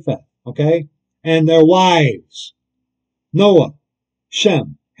 and Japheth. Okay, and their wives. Noah,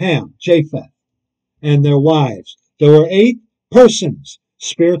 Shem, Ham, Japheth, and their wives. There were 8 persons,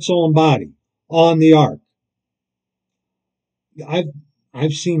 spirit, soul, and body, on the ark.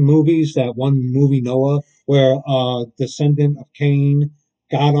 I've seen movies, that one movie Noah, where a descendant of Cain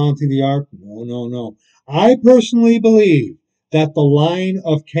got onto the ark. No. I personally believe that the line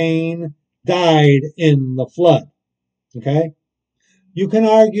of Cain died in the flood. Okay? You can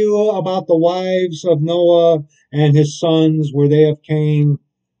argue about the wives of Noah and his sons, were they of Cain?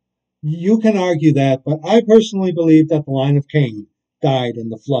 You can argue that, but I personally believe that the line of Cain died in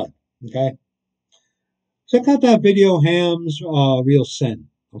the flood. Okay? Check out that video, Ham's Real Sin.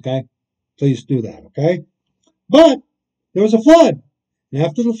 Okay? Please do that. Okay? But there was a flood. And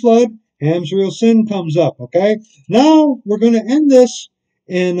after the flood, Ham's Real Sin comes up. Okay? Now we're going to end this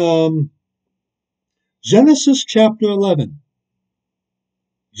in Genesis chapter 11.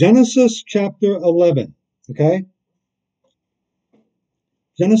 Genesis chapter 11. Okay?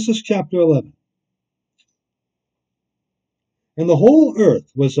 Genesis chapter 11. And the whole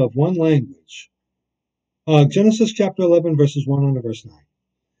earth was of one language. Genesis chapter 11, verses 1 on to verse 9.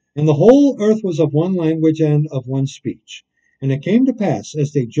 And the whole earth was of one language and of one speech. And it came to pass,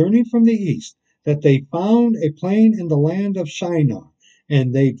 as they journeyed from the east, that they found a plain in the land of Shinar,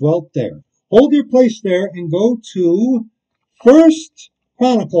 and they dwelt there. Hold your place there and go to First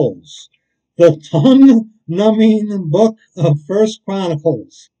Chronicles, the tongue numbing book of First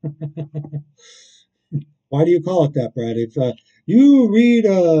Chronicles. Why do you call it that, Brad? If you read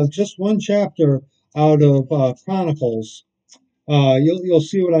just one chapter out of Chronicles, you'll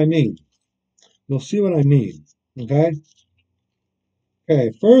see what I mean. You'll see what I mean. Okay.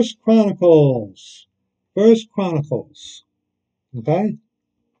 Okay. First Chronicles. First Chronicles. Okay.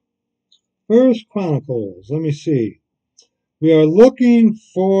 First Chronicles. Let me see. We are looking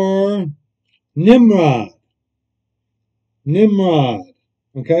for Nimrod. Nimrod.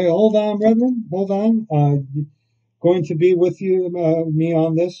 Okay. Hold on, brethren. Hold on. Going to be with you, me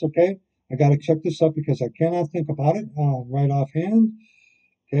on this. Okay. I got to check this up because I cannot think about it right offhand.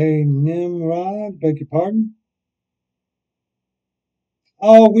 Okay. Nimrod. Beg your pardon.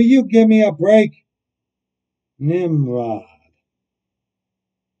 Oh, will you give me a break? Nimrod.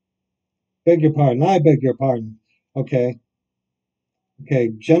 Beg your pardon. I beg your pardon. Okay. Okay.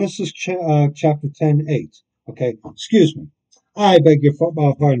 Genesis chapter 10:8. Okay. Excuse me. I beg your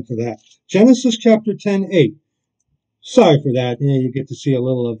pardon for that. Genesis chapter 10:8. Sorry for that. Yeah, you get to see a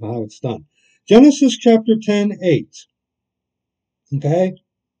little of how it's done. Genesis chapter 10:8. Okay.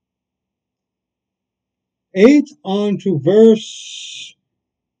 8 on to verse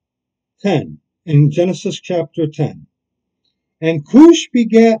 10 in Genesis chapter 10. And Cush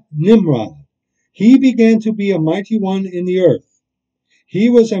begat Nimrod. He began to be a mighty one in the earth. He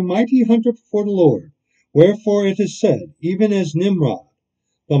was a mighty hunter before the Lord. Wherefore it is said, even as Nimrod,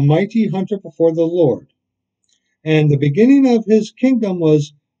 the mighty hunter before the Lord. And the beginning of his kingdom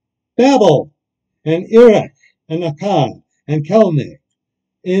was Babel, and Erech, and Akkad, and Calneh,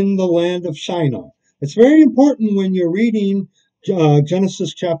 in the land of Shinar. It's very important when you're reading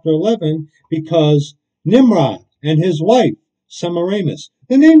Genesis chapter 11 because Nimrod and his wife, Semiramis.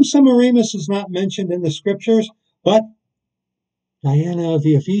 The name Semiramis is not mentioned in the scriptures, but Diana of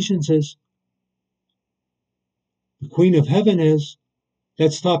the Ephesians is. The Queen of Heaven is.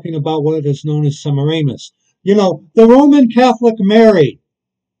 That's talking about what is known as Semiramis. You know, the Roman Catholic Mary.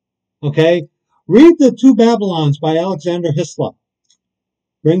 Okay? Read The Two Babylons by Alexander Hislop.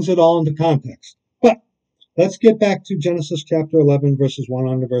 Brings it all into context. But let's get back to Genesis chapter 11, verses 1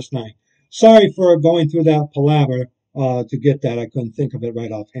 on to verse 9. Sorry for going through that palaver to get that. I couldn't think of it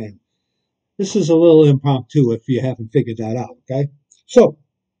right offhand. This is a little impromptu if you haven't figured that out, okay? So,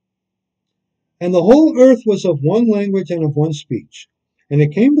 and the whole earth was of one language and of one speech. And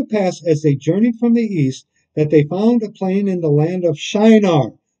it came to pass as they journeyed from the east that they found a plain in the land of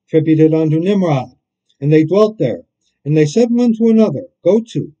Shinar, tributed unto Nimrod. And they dwelt there. And they said one to another, Go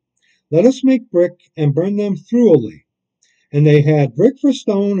to, let us make brick and burn them thoroughly. And they had brick for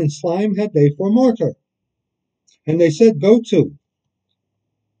stone, and slime had they for mortar. And they said, Go to,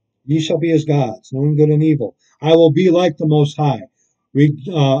 ye shall be as gods, knowing good and evil. I will be like the Most High. Read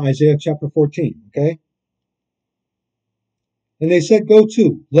Isaiah chapter 14, okay? And they said, Go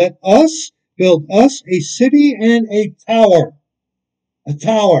to, let us build us a city and a tower,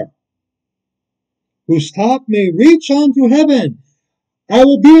 whose top may reach unto heaven. I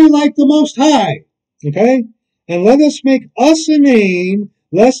will be like the Most High, okay? And let us make us a name,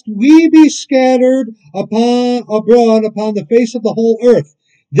 lest we be scattered abroad upon the face of the whole earth.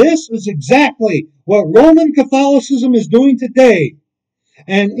 This is exactly what Roman Catholicism is doing today.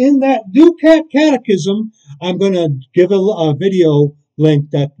 And in that Ducat Catechism, I'm going to give a video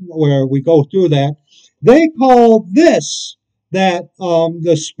link where we go through that. They call this that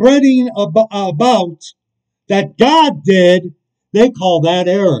the spreading about that God did, they call that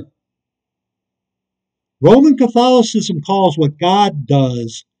error. Roman Catholicism calls what God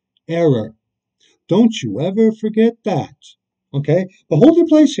does error. Don't you ever forget that. Okay? But hold your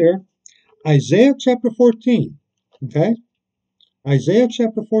place here. Isaiah chapter 14. Okay? Isaiah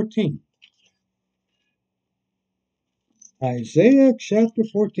chapter 14. Isaiah chapter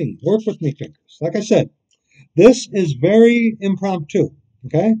 14. Work with me, fingers. Like I said, this is very impromptu.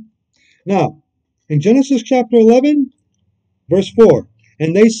 Okay? Now, in Genesis chapter 11, verse 4,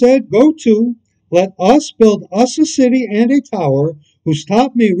 and they said, Go to, let us build us a city and a tower, whose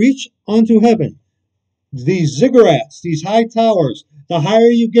top may reach unto heaven. These ziggurats, these high towers, the higher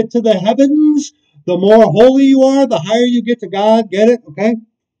you get to the heavens, the more holy you are, the higher you get to God. Get it? Okay?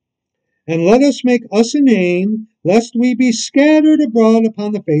 And let us make us a name, lest we be scattered abroad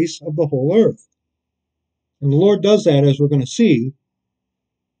upon the face of the whole earth. And the Lord does that, as we're going to see.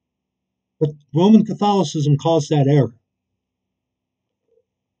 But Roman Catholicism calls that error.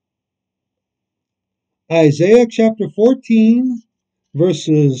 Isaiah chapter 14,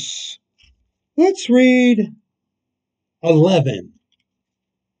 verses, let's read 11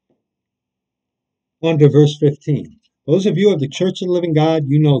 on to verse 15. Those of you of the Church of the Living God,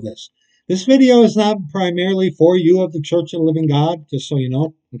 you know this. This video is not primarily for you of the Church of the Living God, just so you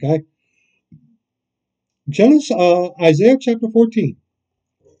know, okay? Isaiah chapter 14.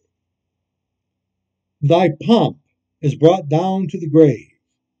 Thy pomp is brought down to the grave,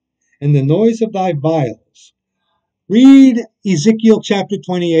 and the noise of thy viols. Read Ezekiel chapter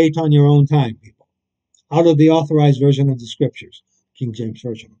 28 on your own time, people, out of the authorized version of the Scriptures, King James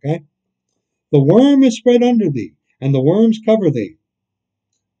Version, okay? The worm is spread under thee, and the worms cover thee.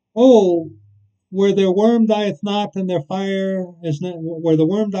 Oh, where their worm dieth not, and their fire is not, where the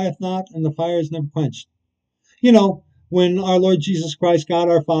worm dieth not, and the fire is never quenched. You know, when our Lord Jesus Christ, God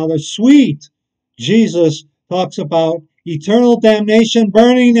our Father, sweet Jesus, talks about eternal damnation,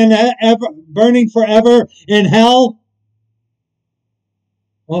 burning forever in hell.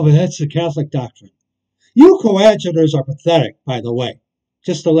 Oh, but that's the Catholic doctrine. You coadjutors are pathetic, by the way,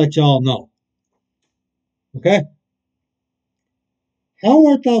 just to let y'all know. Okay? How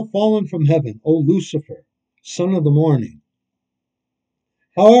art thou fallen from heaven, O Lucifer, son of the morning?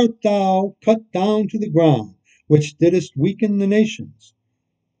 How art thou cut down to the ground, which didst weaken the nations?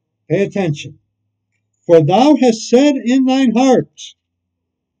 Pay attention. For thou hast said in thine heart,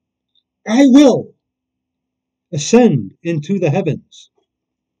 I will ascend into the heavens.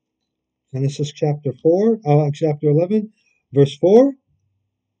 Genesis chapter 11, verse 4.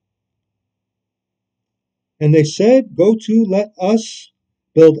 And they said, Go to, let us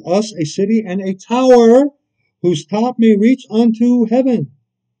build us a city and a tower whose top may reach unto heaven.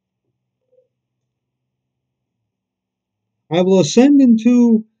 I will ascend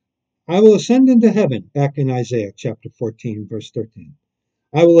into heaven, back in Isaiah chapter 14, verse 13.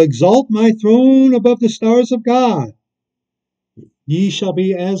 I will exalt my throne above the stars of God. Ye shall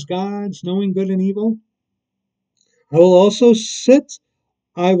be as gods, knowing good and evil. I will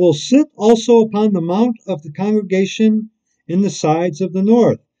sit also upon the mount of the congregation in the sides of the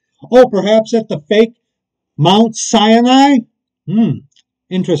north. Oh, perhaps at the fake Mount Sinai?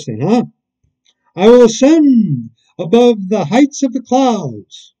 Interesting, huh? I will ascend above the heights of the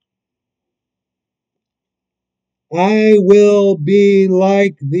clouds. I will be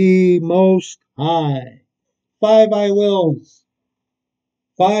like the Most High. 5 I wills.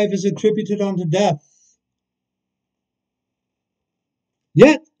 5 is attributed unto death.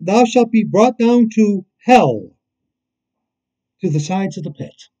 Yet thou shalt be brought down to hell, to the sides of the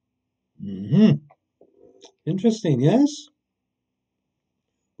pit. Interesting, yes?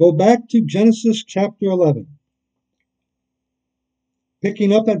 Go back to Genesis chapter 11,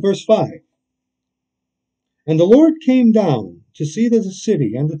 picking up at verse 5. And the Lord came down to see the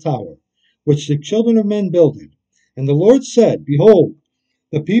city and the tower, which the children of men builded. And the Lord said, Behold,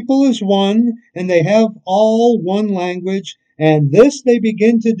 the people is one, and they have all one language, and this they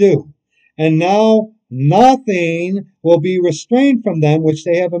begin to do. And now nothing will be restrained from them which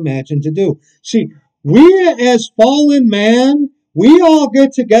they have imagined to do. See, we as fallen man, we all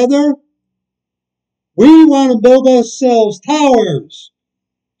get together. We want to build ourselves towers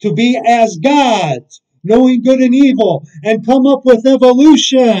to be as gods, knowing good and evil, and come up with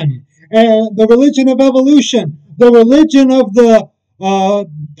evolution, and the religion of evolution, the religion of the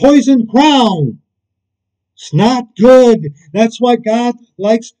poison crown. It's not good. That's why God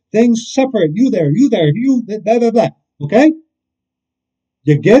likes things separate. You there, you blah, blah, blah. Okay?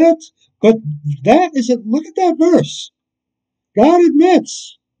 You get it? But that is it. Look at that verse. God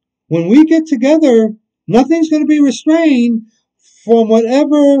admits when we get together, nothing's going to be restrained from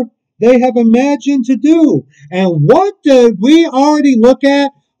whatever they have imagined to do. And what did we already look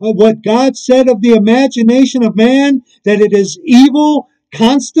at? What God said of the imagination of man, that it is evil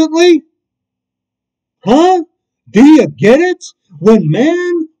constantly? Huh? Do you get it? When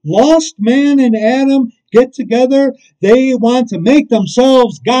lost man and Adam get together, they want to make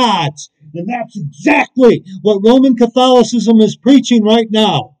themselves gods. And that's exactly what Roman Catholicism is preaching right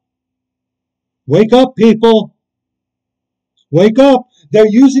now. Wake up, people. Wake up. They're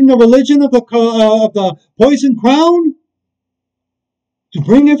using the religion of the poison crown to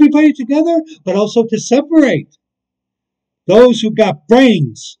bring everybody together, but also to separate those who got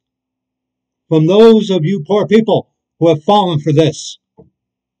brains from those of you poor people who have fallen for this.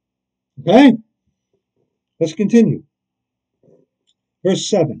 Okay? Let's continue. Verse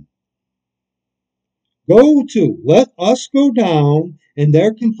 7. Let us go down, and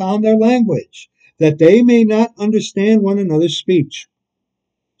there confound their language, that they may not understand one another's speech.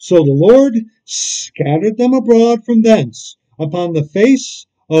 So the Lord scattered them abroad from thence upon the face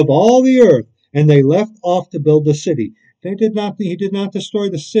of all the earth, and they left off to build the city. He did not destroy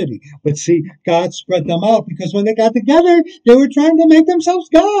the city. But see, God spread them out, because when they got together, they were trying to make themselves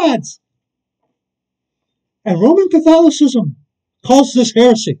gods. And Roman Catholicism calls this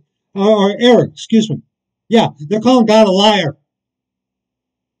heresy. or error, excuse me. Yeah, they're calling God a liar.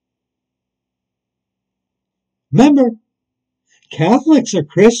 Remember, Catholics are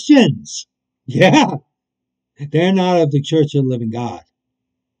Christians. Yeah, they're not of the Church of the Living God.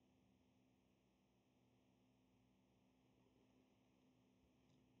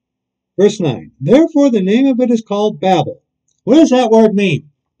 Verse 9. Therefore, the name of it is called Babel. What does that word mean?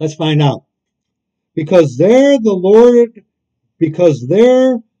 Let's find out. Because there the Lord, the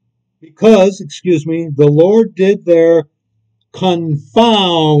Lord did there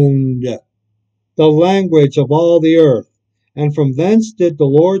confound the language of all the earth. And from thence did the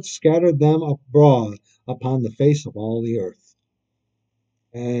Lord scatter them abroad upon the face of all the earth.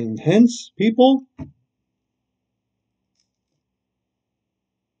 And hence, people,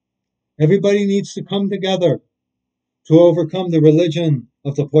 everybody needs to come together to overcome the religion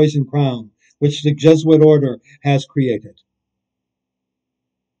of the poison crown, which the Jesuit order has created.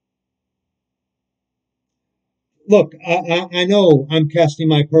 Look, I know I'm casting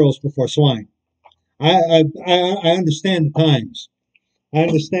my pearls before swine. I understand the times. I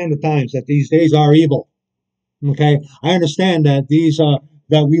understand the times that these days are evil. Okay, I understand that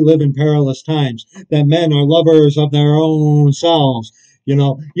that we live in perilous times. That men are lovers of their own selves. You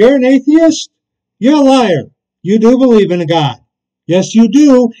know, you're an atheist. You're a liar. You do believe in a God. Yes, you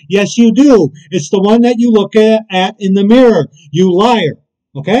do. Yes, you do. It's the one that you look at in the mirror. You liar.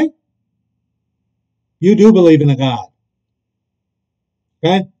 Okay? You do believe in a God.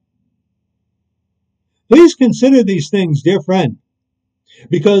 Okay? Please consider these things, dear friend,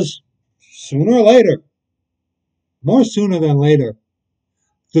 because sooner or later, more sooner than later,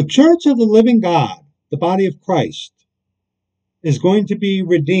 the Church of the Living God, the body of Christ, is going to be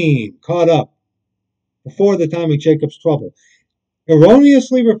redeemed, caught up before the time of Jacob's trouble,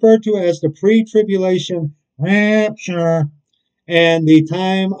 erroneously referred to as the pre-tribulation rapture and the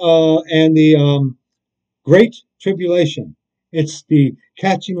time and the great tribulation. It's the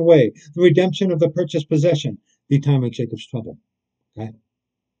catching away, the redemption of the purchased possession, the time of Jacob's trouble. Okay?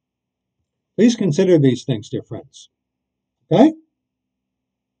 Please consider these things, dear friends. Okay?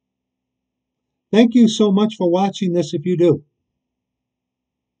 Thank you so much for watching this if you do.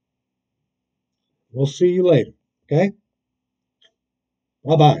 We'll see you later. Okay?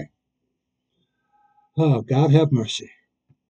 Bye-bye. Oh, God have mercy.